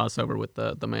 little crossover with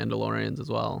the Mandalorians as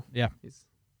well. Yeah. He's,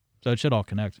 So it should all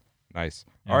connect. Nice.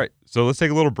 Yeah. All right. So let's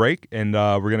take a little break, and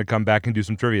we're going to come back and do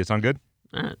some trivia. Sound good?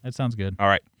 all right. That sounds good. All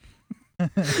right.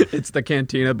 It's the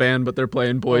Cantina band, but they're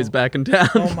playing Boys Back in Town.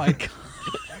 Oh my god.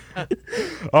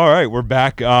 All right, we're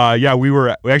back. Yeah, we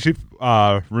actually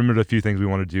remembered a few things we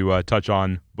wanted to touch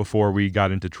on before we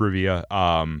got into trivia.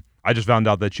 I just found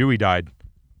out that Chewie died.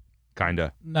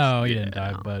 Kinda. No, he didn't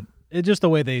die, but it's just the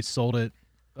way they sold it.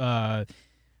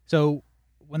 So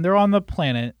when they're on the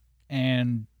planet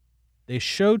and they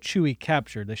show Chewie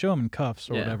captured, they show him in cuffs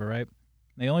or Yeah. whatever, right?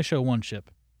 They only show one ship,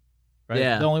 right?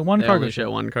 Yeah, The only one they cargo only ship,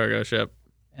 show one cargo ship,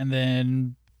 and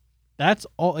then that's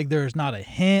all. Like, there's not a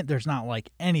hint. There's not like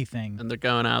anything. and they're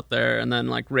going out there, and then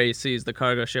like Rey sees the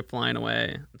cargo ship flying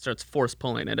away and starts force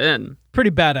pulling it in.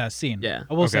 Pretty badass scene. Yeah.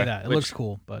 I will say Okay. that it Which- looks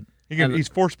cool, but He's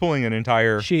force pulling an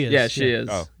entire. she is. Yeah, she is.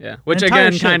 Oh. Yeah, which entire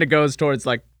again ship. kind of goes towards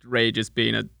like Rey just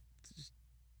being a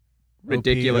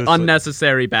ridiculous, It's like-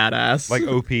 unnecessary badass. Like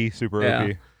OP, super Yeah.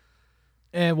 OP.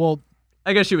 And well,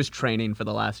 I guess she was training for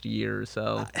the last year or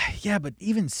so. yeah, but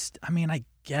even I mean, I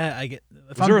get. If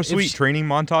Was there I'm- a sweet if, training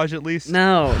montage at least?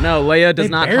 No, Leia does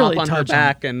They not barely hop on her touch him.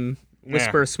 back and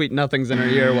whisper sweet nothings in her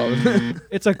ear while.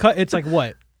 It's it's like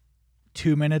what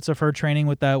 2 minutes of her training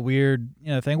with that weird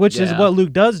thing, which is Yeah. what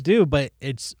Luke does do, but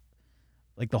it's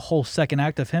like the whole second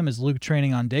act of him is Luke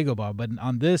training on Dagobah, but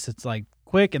on this it's like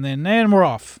quick and then we're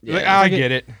off. Like, Yeah. I Like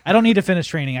get it. I don't need to finish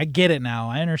training. I get it now.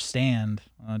 I understand.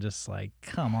 I'm just like,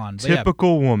 come on. But yeah,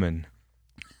 Typical woman.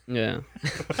 Yeah,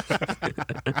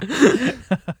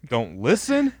 Don't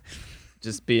listen.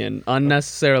 just being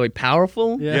unnecessarily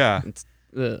powerful. Yeah. It's,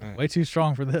 ugh. way too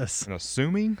strong for this. And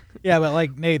assuming. Yeah, but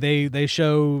like they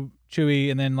show Chewie,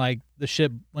 and then like the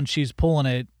ship when she's pulling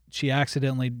it, she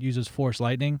accidentally uses Force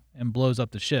lightning and blows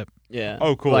up the ship. Yeah.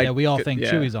 Oh, cool. Like, Yeah, we all think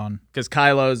yeah. Chewie's on. because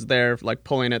Kylo's there, like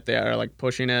pulling it, they are like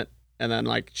pushing it, and then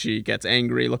like she gets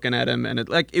angry looking at him, and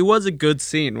it was a good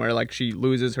scene where like she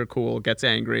loses her cool, gets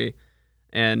angry,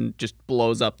 and just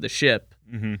blows up the ship.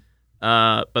 Mm-hmm.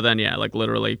 But then yeah, like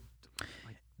literally,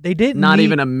 They didn't. not need-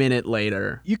 even a minute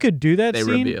later. You could do that They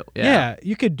scene. reveal- yeah.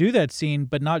 You could do that scene,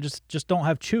 but not just don't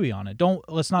have Chewie on it.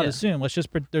 Let's not Yeah. assume. Let's just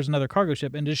there's another cargo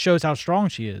ship, and just shows how strong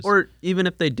she is. Or even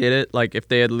if they did it, like if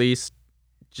they at least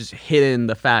just hidden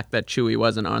the fact that Chewie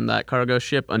wasn't on that cargo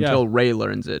ship until Rey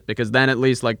learns it, because then at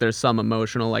least like there's some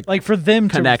emotional like for them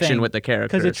to connection with the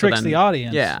character. because it So tricks then- the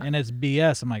audience. Yeah. and it's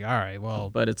BS. I'm like, all right, well,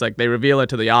 But it's like they reveal it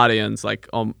to the audience like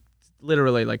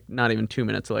literally like not even 2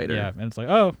 minutes later. yeah, and it's like,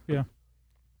 oh yeah.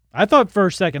 I thought for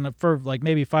a second, for like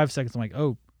maybe 5 seconds, I'm like,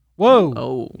 oh, whoa,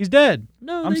 Oh he's dead.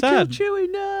 no, I'm they sad. killed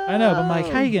Chewie. No, I know, but I'm like,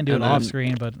 how you gonna do And it off then-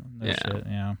 screen? But no yeah. shit,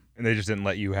 yeah. And they just didn't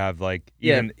let you have like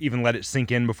Yeah. even let it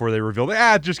sink in before they revealed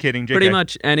it. Just kidding. JK. Pretty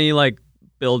much any like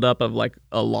build up of like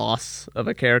a loss of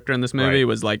a character in this movie Right.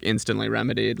 was like instantly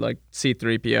remedied. Like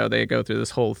C-3PO, they go through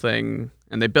this whole thing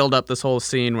and they build up this whole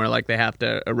scene where like they have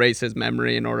to erase his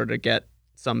memory in order to get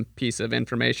some piece of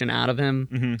information out of him.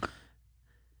 Mhm.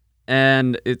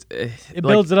 And It like,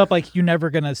 builds it up like you're never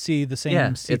gonna see the same.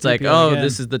 yeah, C-3PO it's like, oh, again.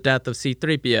 this is the death of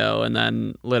C-3PO, and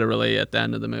then literally at the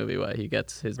end of the movie, he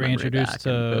gets his memory reintroduced back,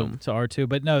 and boom. to R2.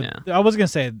 But no, Yeah. I was gonna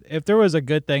say if there was a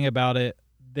good thing about it,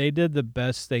 they did the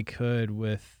best they could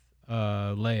with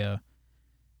Leia.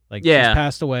 Like Yeah. she's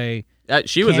passed away,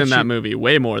 She was Can't in that she- movie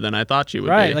way more than I thought she would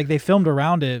right? be. Like they filmed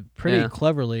around it pretty Yeah.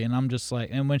 cleverly, and I'm just like,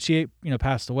 and when she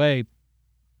passed away,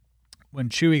 when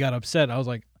Chewie got upset, I was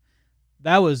like,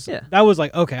 that was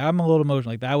like okay, I'm a little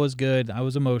emotional. Like that was good. I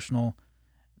was emotional.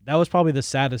 That was probably the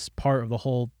saddest part of the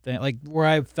whole thing. Like where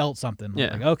I felt something.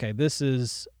 Yeah. Like okay, this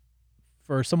is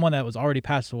for someone that was already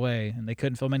passed away, and they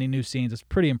couldn't film any new scenes. It's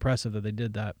pretty impressive that they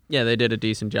did that. Yeah, they did a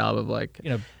decent job of like, You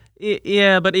know,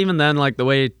 yeah, but even then, like the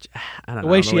way, I don't know, the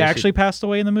way she actually passed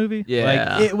away in the movie.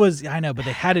 Yeah. like it was. I know, but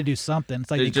they had to do something.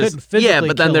 It's like It they just- couldn't physically. yeah,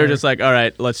 but then kill they're her. just like, all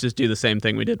right, let's just do the same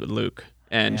thing we did with Luke,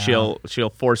 and Yeah. she'll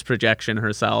force projection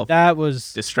herself, that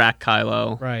was distract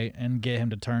Kylo. right, and get him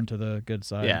to turn to the good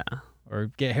side. Yeah,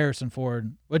 or get Harrison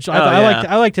Ford, which Oh, I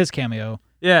yeah. liked his cameo.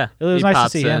 yeah. It was he nice to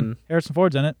pops see him. in. Harrison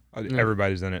Ford's in it.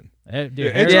 Everybody's in it. Dude,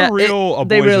 It's Yeah, a real A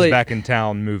they Boys really- is Back in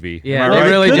Town movie. Yeah, Am I they right?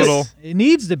 really Good. just- Little- It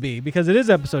needs to be because it is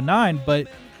episode 9, but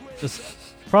just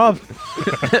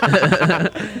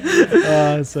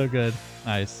it's so good.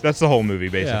 Nice. That's the whole movie,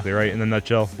 basically, right? In a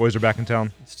nutshell, boys are back in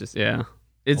town. It's just It's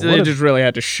Well, they what just really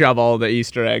had to shove all the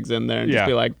Easter eggs in there and Yeah. just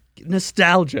be like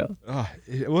nostalgia.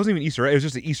 It wasn't even Easter. It was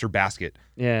just an Easter basket.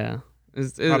 Yeah.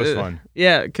 Not as fun.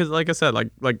 Yeah, because like I said,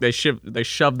 like they shoved the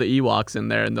Ewoks in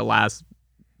there in the last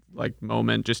like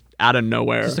moment, just out of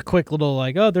nowhere. Just a quick little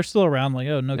like, oh, they're still around. Like,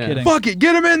 oh, no Yeah. kidding. Fuck it,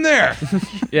 get him in there.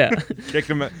 Yeah, Kick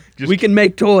him. Just we can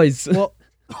make toys. Well,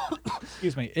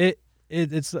 excuse me.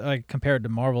 It's like compared to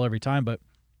Marvel every time, but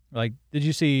like, did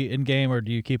you see Endgame or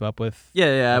do you keep up with? Yeah,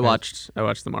 Okay. I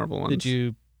watched the Marvel ones. Did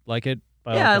you like it?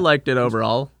 Yeah, I liked it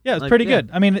overall. Yeah, it's Like, pretty yeah.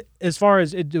 good. I mean, as far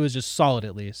as it was just solid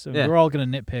at least. So Yeah. we're all gonna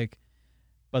nitpick,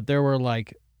 but there were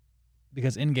like,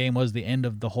 because Endgame was the end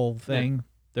of the whole thing.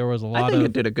 There was a lot I think of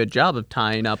it did a good job of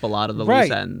tying up a lot of the Right.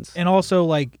 loose ends. and also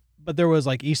like, but there was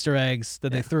like Easter eggs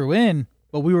that they threw in,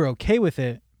 but we were okay with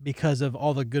it because of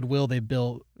all the goodwill they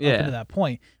built up Yeah. to that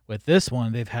point. With this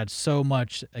one, they've had so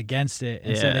much against it,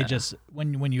 and so they Yeah. just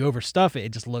when you overstuff it,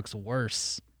 it just looks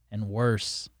worse and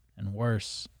worse and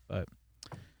worse. But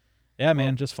yeah,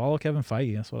 man, just follow Kevin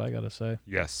Feige. That's what I gotta say.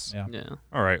 Yes. Yeah. Yeah.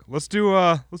 All right. Let's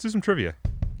do some trivia.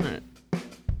 All right.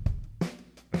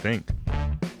 I think.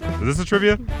 Is this a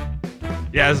trivia?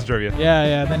 Yeah, this is trivia.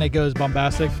 Yeah. Then it goes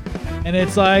bombastic, and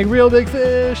it's like real big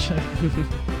fish.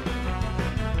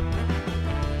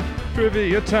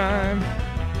 Trivia time.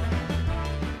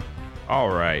 All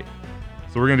right.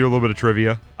 So we're going to do a little bit of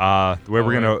trivia. The way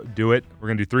we're going to do it, we're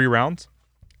going to do 3 rounds,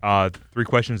 3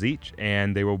 questions each,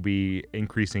 and they will be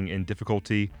increasing in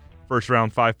difficulty. First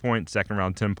round, 5 points. Second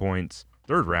round, 10 points.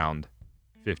 Third round,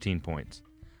 15 points.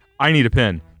 I need a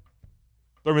pen.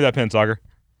 Throw me that pen, Sagar.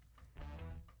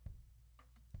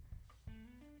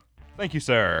 Thank you,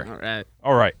 sir. All right.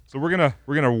 All right, so we're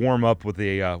gonna warm up with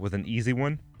an easy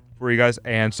one for you guys.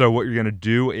 And so what you're gonna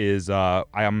do is I'm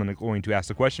going to ask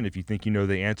the question. If you think you know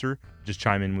the answer, just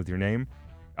chime in with your name.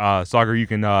 Sagar, you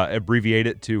can abbreviate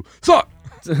it to "Suck"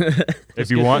 if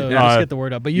you want. Just get the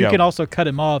word out. But you yeah. can also cut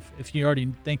him off if you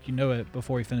already think you know it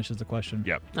before he finishes the question.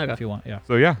 Yep. Okay. If you want, yeah.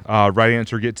 So yeah, right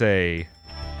answer gets a,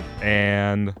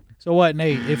 and So what,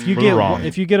 Nate? If you For get wrong.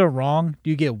 if you get a wrong, do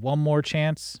you get one more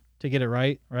chance to get it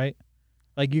right? Right?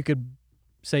 Like you could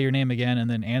say your name again and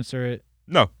then answer it.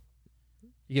 no,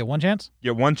 You get one chance.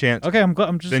 you get one chance. Okay, I'm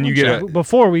just. Then you I'm get sorry.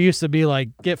 Before we used to be like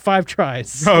get 5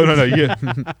 tries. No, you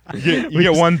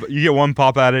get one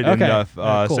pop at it, and Okay. if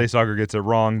Alright, cool. say Sagar gets it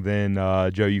wrong, then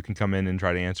Joe, you can come in and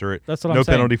try to answer it. That's what No I'm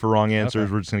saying. penalty for wrong answers.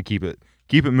 Okay. We're just gonna keep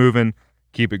it moving,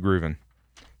 keep it grooving.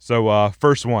 So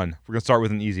first one, we're gonna start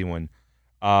with an easy one.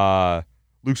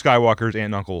 Luke Skywalker's aunt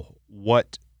and uncle.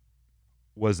 What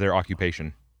was their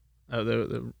occupation?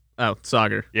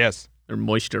 Sagar. Yes, They're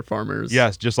moisture farmers.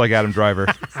 yes, just like Adam Driver.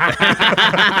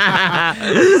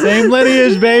 Same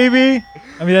lineage, baby.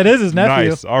 I mean, that is his nephew.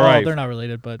 Nice. All Well, right. they're not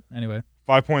related, but anyway.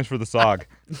 5 points for the SOG.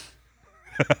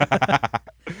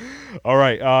 All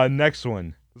right, next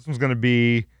one. This one's gonna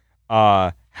be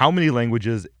how many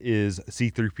languages is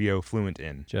C-3PO fluent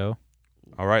in? Joe,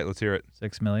 All right, let's hear it.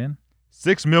 6 million.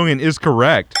 6 million is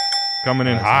correct. Coming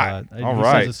in That's hot. a lot. All he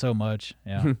right. says it so much.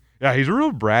 Yeah. Yeah, he's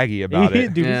real braggy about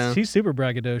it. Dude, Yeah. he's super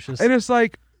braggadocious. And it's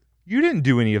like, you didn't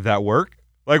do any of that work.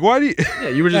 Like, why do you? Yeah,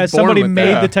 you were Yeah, just born somebody with made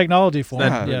that. the technology for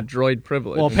That him. Yeah. droid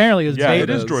privilege. Well, apparently his Yeah, baby it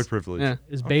is does. droid privilege. Yeah.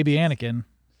 his baby Anakin.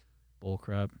 Bull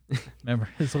crap. Remember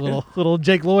his little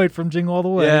Jake Lloyd from Jingle All the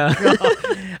Way. Yeah.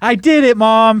 I did it,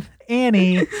 Mom.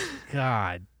 Annie.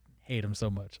 God, hate him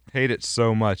so much. Hate it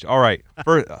so much. All right,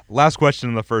 last question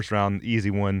in the first round,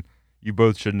 easy one. You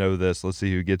both should know this. Let's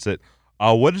see who gets it.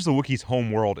 What is the Wookiee's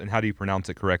home world, and how do you pronounce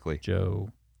it correctly? Joe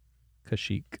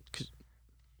Kashyyyk.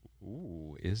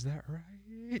 Ooh, is that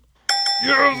right?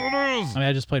 Yes, it is. I mean,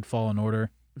 I just played Fallen Order.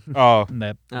 Oh, And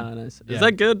that Oh, nice. Yeah. Is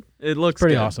that good? It looks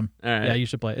pretty good. awesome. All right. Yeah, you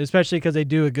should play it. Especially because they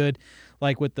do a good,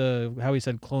 like with the, how he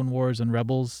said Clone Wars and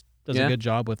Rebels does Yeah. a good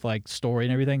job with like story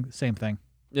and everything. Same thing.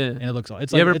 Yeah. And it looks,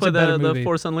 it's You like, ever it's play a better the movie.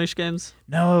 Force Unleashed games?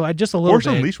 No, I just a little Force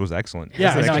bit. Unleashed was excellent.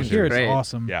 Yeah, That's no, I actually hear it's great.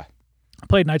 awesome. Yeah. I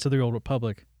played Knights of the Old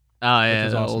Republic. Oh, Which yeah,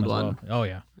 is the awesome old as one. well. Oh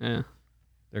yeah, Yeah.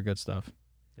 they're good stuff.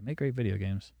 They make great video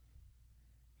games.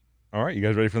 All right, you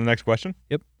guys ready for the next question?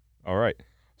 Yep. All right.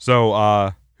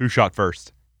 So, who shot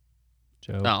first?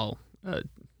 Joe, Oh.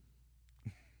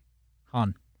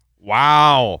 Han.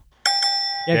 Wow,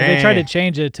 Yeah, 'cause they tried to Dang.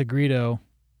 change it to Greedo.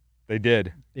 they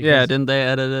did. Yeah, because didn't they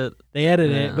edit it? they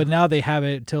edited Yeah. it, but now they have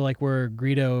it to like where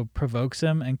Greedo provokes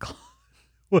him and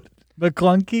what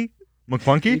McClunky.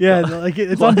 McClunky? Yeah, like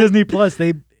it's on Disney Plus.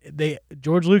 They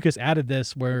George Lucas added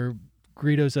this where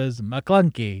Greedo says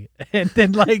McClunky, and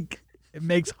then like it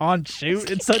makes Han shoot.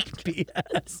 It's such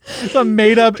BS. It's a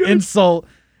made up insult.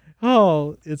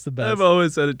 Oh, it's the best. I've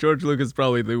always said it. George Lucas is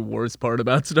probably the worst part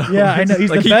about Star Wars. Yeah, I know. He's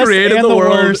like the he best created and the the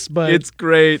world. worst, but- it's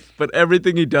great. But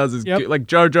everything he does is Yep. good. Like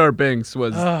Jar Jar Binks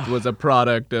was Ugh. a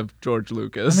product of George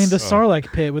Lucas. I mean, the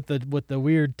Sarlacc pit with the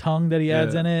weird tongue that he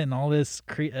adds Yeah. in it and all this.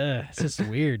 It's just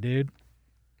weird, dude.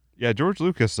 Yeah, George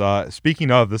Lucas.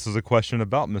 Speaking of, this is a question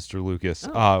about Mr. Lucas.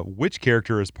 Which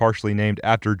character is partially named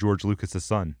after George Lucas's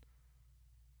son?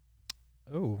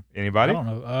 Oh, Anybody? I don't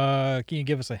know. Can you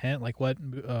give us a hint? Like, what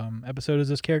episode is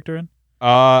this character in?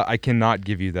 I cannot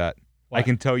give you that. I Why?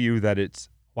 can tell you that it's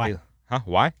Why? Huh?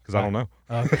 Why? Because I don't know.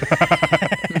 Okay.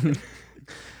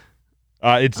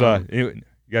 You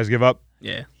guys give up?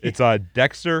 yeah. It's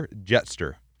Dexter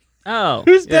Jetster. Oh,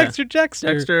 Who's yeah. Dexter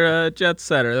Jetster? Dexter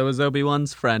Jetsetter. That was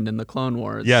Obi-Wan's friend in the Clone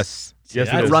Wars. Yes. See, Yes,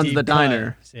 that's it a is. Runs deep the cut.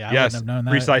 diner. See, I Yes, wouldn't have known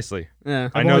that. precisely. Yeah.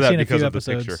 I I've know only that seen a because few of the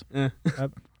episodes. picture. Yeah.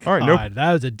 All right, nope. God,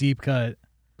 that was a deep cut.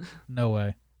 No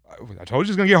way. I told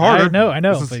you it's gonna get harder. I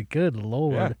know, This is- but good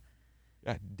lord. Yeah.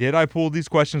 Yeah. Did I pull these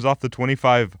questions off the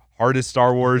 25 hardest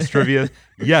Star Wars trivia?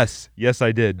 Yes,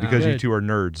 I did because you Good. two are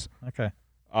nerds. Okay.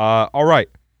 All right.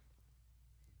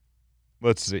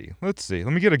 Let's see.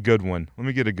 Let me get a good one.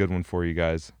 For you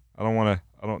guys.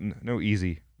 No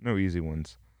easy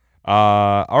ones.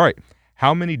 All right.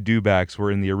 How many dewbacks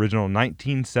were in the original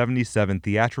 1977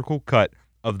 theatrical cut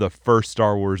of the first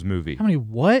Star Wars movie? How many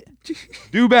what?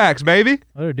 Dewbacks, baby.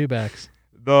 What are dewbacks?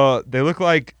 They look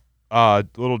like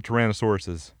little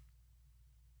Tyrannosauruses.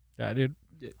 Yeah, dude.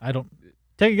 I don't.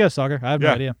 Take a guess, Soccer. I have no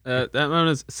Yeah. idea. That one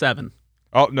is 7.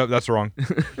 Oh, no, that's wrong.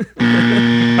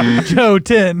 Joe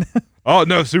 10. Oh,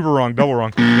 no, super wrong. Double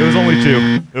wrong. It was only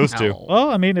 2. It was 2. Ow. Well,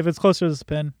 I mean, if it's closer to the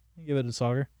pin, you give it to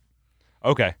Soccer.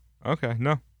 Okay,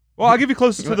 no. Well, I'll give you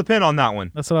closest to the pin on that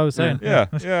one. That's what I was saying. Yeah,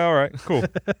 all right, cool.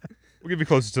 We'll give you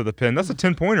closest to the pin. That's a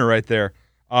 10-pointer right there.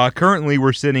 Currently,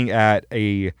 we're sitting at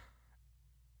a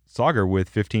Sagar with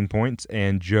 15 points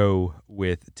and Joe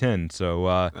with 10.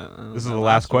 So this is the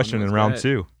last question in round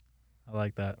 2. I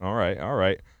like that. All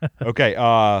right. Okay,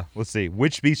 let's see.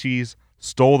 Which species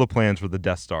stole the plans for the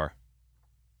Death Star?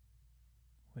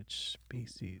 Which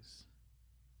species?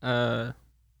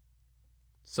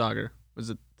 Sagar. Was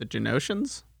it the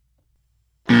Genosians?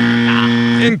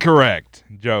 Incorrect.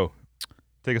 Joe,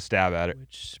 take a stab at it.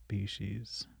 Which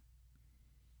species?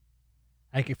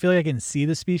 I feel like I can see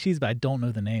the species, but I don't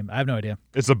know the name. I have no idea.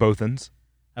 It's the Bothans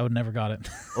I would never got it.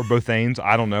 or Bothanes.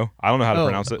 I don't know. how to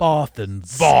pronounce it.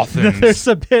 Bothans. Bothans. There's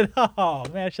a bit. Oh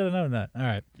man, I should have known that. All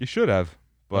right, You should have,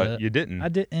 but you didn't. I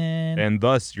didn't. And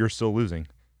thus, you're still losing.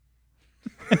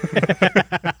 I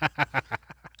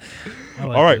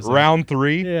like All right, this one. round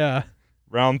 3. Yeah.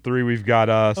 Round 3, we've got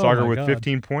Sagar my with God.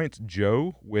 15 points,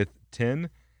 Joe with 10.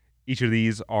 Each of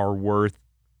these are worth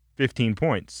 15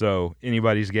 points, so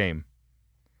anybody's game.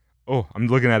 Oh, I'm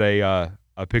looking at a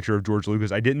picture of George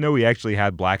Lucas. I didn't know he actually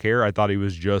had black hair. I thought he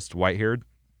was just white-haired.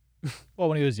 Well,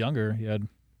 when he was younger, he had.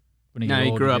 When he No, got he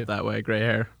older, grew he up that way, gray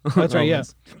hair. That's right, yeah.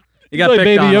 Almost. He got He's like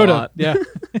picked Baby on Yoda. a lot. Yeah.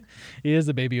 He is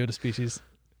the Baby Yoda species.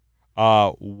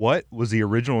 What was the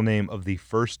original name of the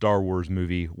first Star Wars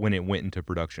movie when it went into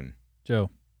production? Joe.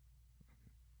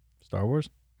 Star Wars?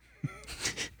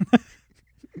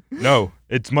 No,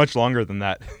 it's much longer than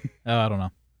that. Oh, I don't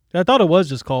know. I thought it was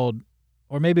just called,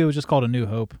 or maybe it was just called A New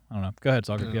Hope. I don't know. Go ahead,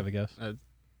 Soccer, if you have a guess.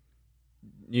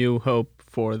 New Hope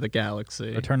for the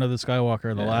Galaxy. Return of the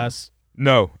Skywalker, the Yeah. last.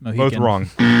 No, No, he both can- wrong.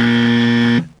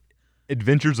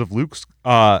 Adventures of Luke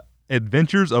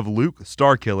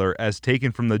Starkiller as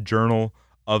taken from the Journal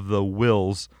of the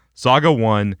Wills, Saga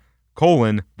 1,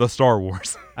 The Star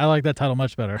Wars. I like that title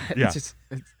much better. Yeah. It's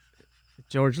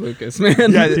George Lucas,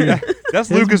 man. Yeah,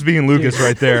 that's Lucas being Lucas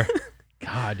right there.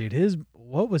 God, dude,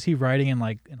 what was he writing in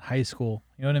high school?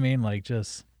 You know what I mean? Like,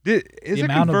 just Is The it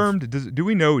amount of- confirmed? Do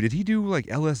we know? Did he do like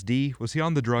LSD? Was he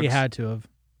on the drugs? he had to have.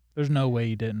 There's no way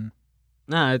he didn't.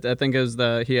 Nah, I think it was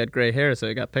he had gray hair, so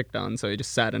he got picked on. So he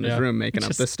just sat in his Yeah. room making up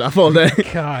Just- this stuff all day.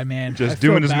 God, man, I Just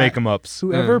feel doing his bad. make-em-ups.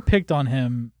 Whoever Yeah. picked on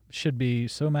him should be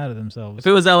so mad at themselves. If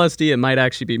it was LSD, it might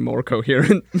actually be more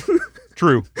coherent.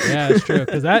 True. Yeah, it's true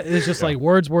because that is just like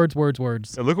words.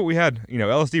 Yeah, look what we had.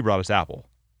 LSD brought us Apple.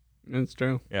 That's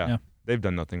true. Yeah. Yeah. They've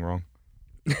done nothing wrong.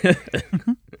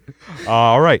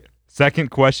 All right.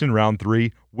 Second question, round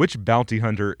 3. Which bounty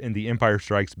hunter in The Empire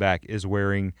Strikes Back is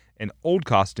wearing an old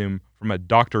costume from a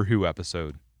Doctor Who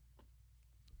episode?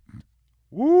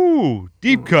 Woo!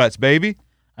 Deep cuts, baby.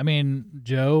 I mean,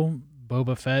 Joe,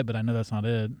 Boba Fett, but I know that's not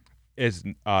it.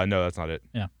 No, that's not it.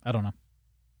 Yeah, I don't know.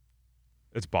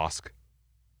 It's Bosk.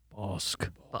 Bosk.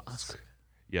 Bosk.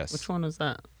 Yes. Which one is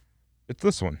that? It's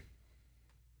this one.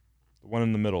 The one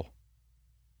in the middle.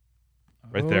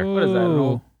 Right there. What is that, an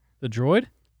old- The droid?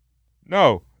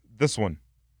 No, this one.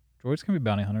 Droids can be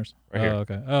bounty hunters. Right here.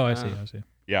 Okay. Oh, I see. I see.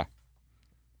 I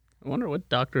wonder what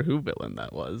Doctor Who villain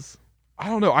that was. I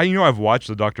don't know. I've watched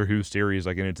the Doctor Who series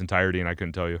like in its entirety, and I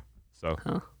couldn't tell you. So,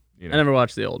 Huh. you I know, never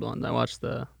watched the old ones. I watched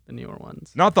the newer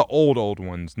ones. not the old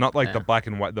ones, not like the Yeah. black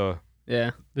and white. The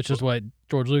Yeah. Which is what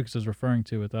George Lucas is referring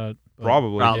to with that. but-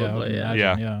 probably. Probably. I would yeah. imagine,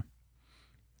 Yeah. yeah.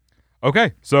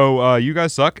 Okay, so you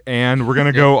guys suck, and we're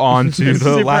gonna go on to the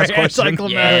Super last question.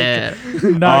 anticlimactic. Yeah.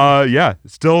 Not- Yeah,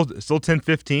 still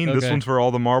 10-15. This Okay. one's for all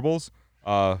the marbles.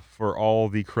 For all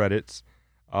the credits.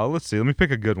 Let's see. Let me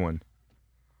pick a good one.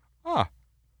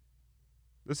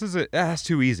 This is that's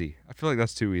too easy. I feel like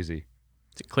that's too easy.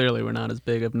 Clearly, we're not as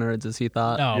big of nerds as he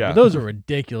thought. no, Yeah. but those are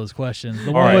ridiculous questions. The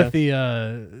All one right. with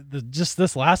the just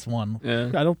this last one. Yeah.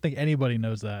 I don't think anybody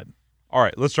knows that. All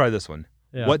right, let's try this one.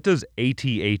 Yeah. What does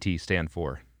AT-AT stand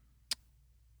for?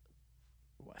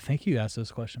 I think you asked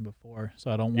this question before,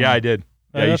 so I don't. Yeah, I did.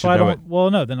 Yeah, you that's should why I know don't. it.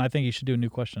 Well, no, then I think you should do a new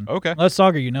question. Okay. Unless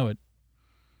Sagar, you know it.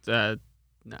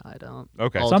 No, I don't.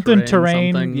 Okay. All Something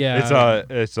terrain. something. Yeah.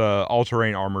 It's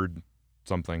all-terrain armored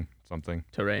something.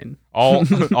 Terrain.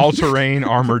 All-terrain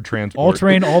armored transport. all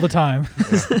terrain all the time.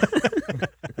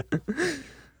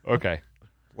 Okay.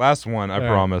 Last one, I All right.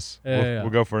 promise. Yeah. We'll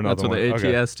go for another That's what one. the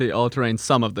Okay. ATST all terrain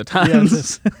some of the Yeah,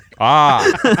 times.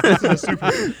 This is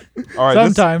super. All right.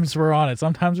 sometimes we're on it.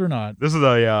 Sometimes we're not. This is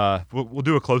a we'll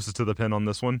do a closest to the pin on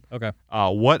this one. Okay.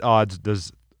 What odds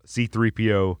does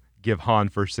C-3PO give Han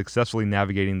for successfully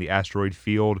navigating the asteroid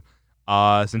field?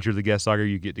 Since you're the guest, Sagar,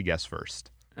 you get to guess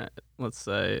first. Let's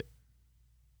say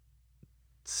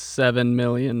 7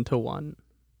 million to 1.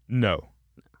 No,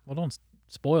 Well, don't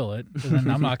spoil it, 'cause then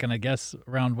I'm not gonna guess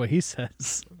around what he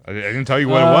says. I didn't tell you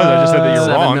what it was. I just said that you're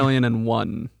 7 wrong. million and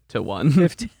 1 to 1.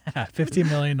 50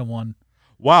 million to 1.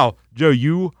 Wow, Joe,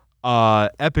 you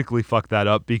epically fucked that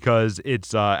up because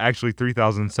it's actually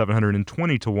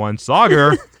 3,720 to 1.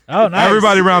 Sagar, Oh, nice.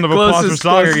 everybody, round of applause for Closest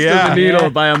Sagar. to Yeah. the needle Yeah.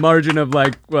 by a margin of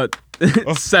like what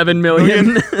 7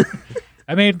 million.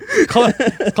 I mean,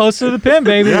 close to the pin,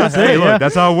 baby. Yeah, That's hey, it. look, Yeah.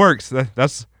 that's how it works.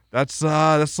 That's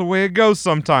the way it goes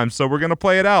sometimes. So we're gonna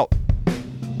play it out.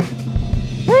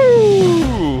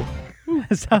 Woo!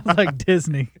 It sounds like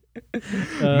Disney.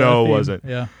 No, it theme. wasn't.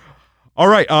 Yeah. All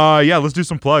right. Yeah, let's do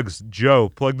some plugs. Joe,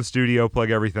 plug the studio,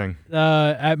 plug everything.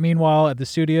 Meanwhile, at the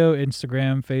studio,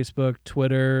 Instagram, Facebook,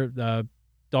 Twitter,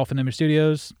 Dolphin Image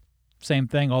Studios, same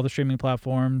thing, all the streaming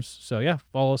platforms. So yeah,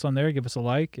 follow us on there, give us a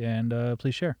like, and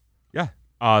please share. Yeah.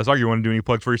 Sagar, you want to do any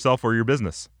plugs for yourself or your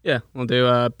business? Yeah, we'll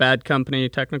do Bad Company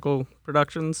Technical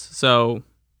Productions. So,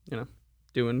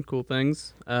 doing cool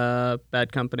things.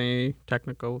 Bad Company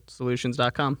Technical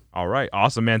Solutions.com. All right.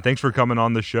 Awesome, man. Thanks for coming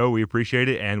on the show. We appreciate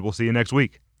it, and we'll see you next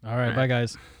week. All right, bye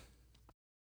guys.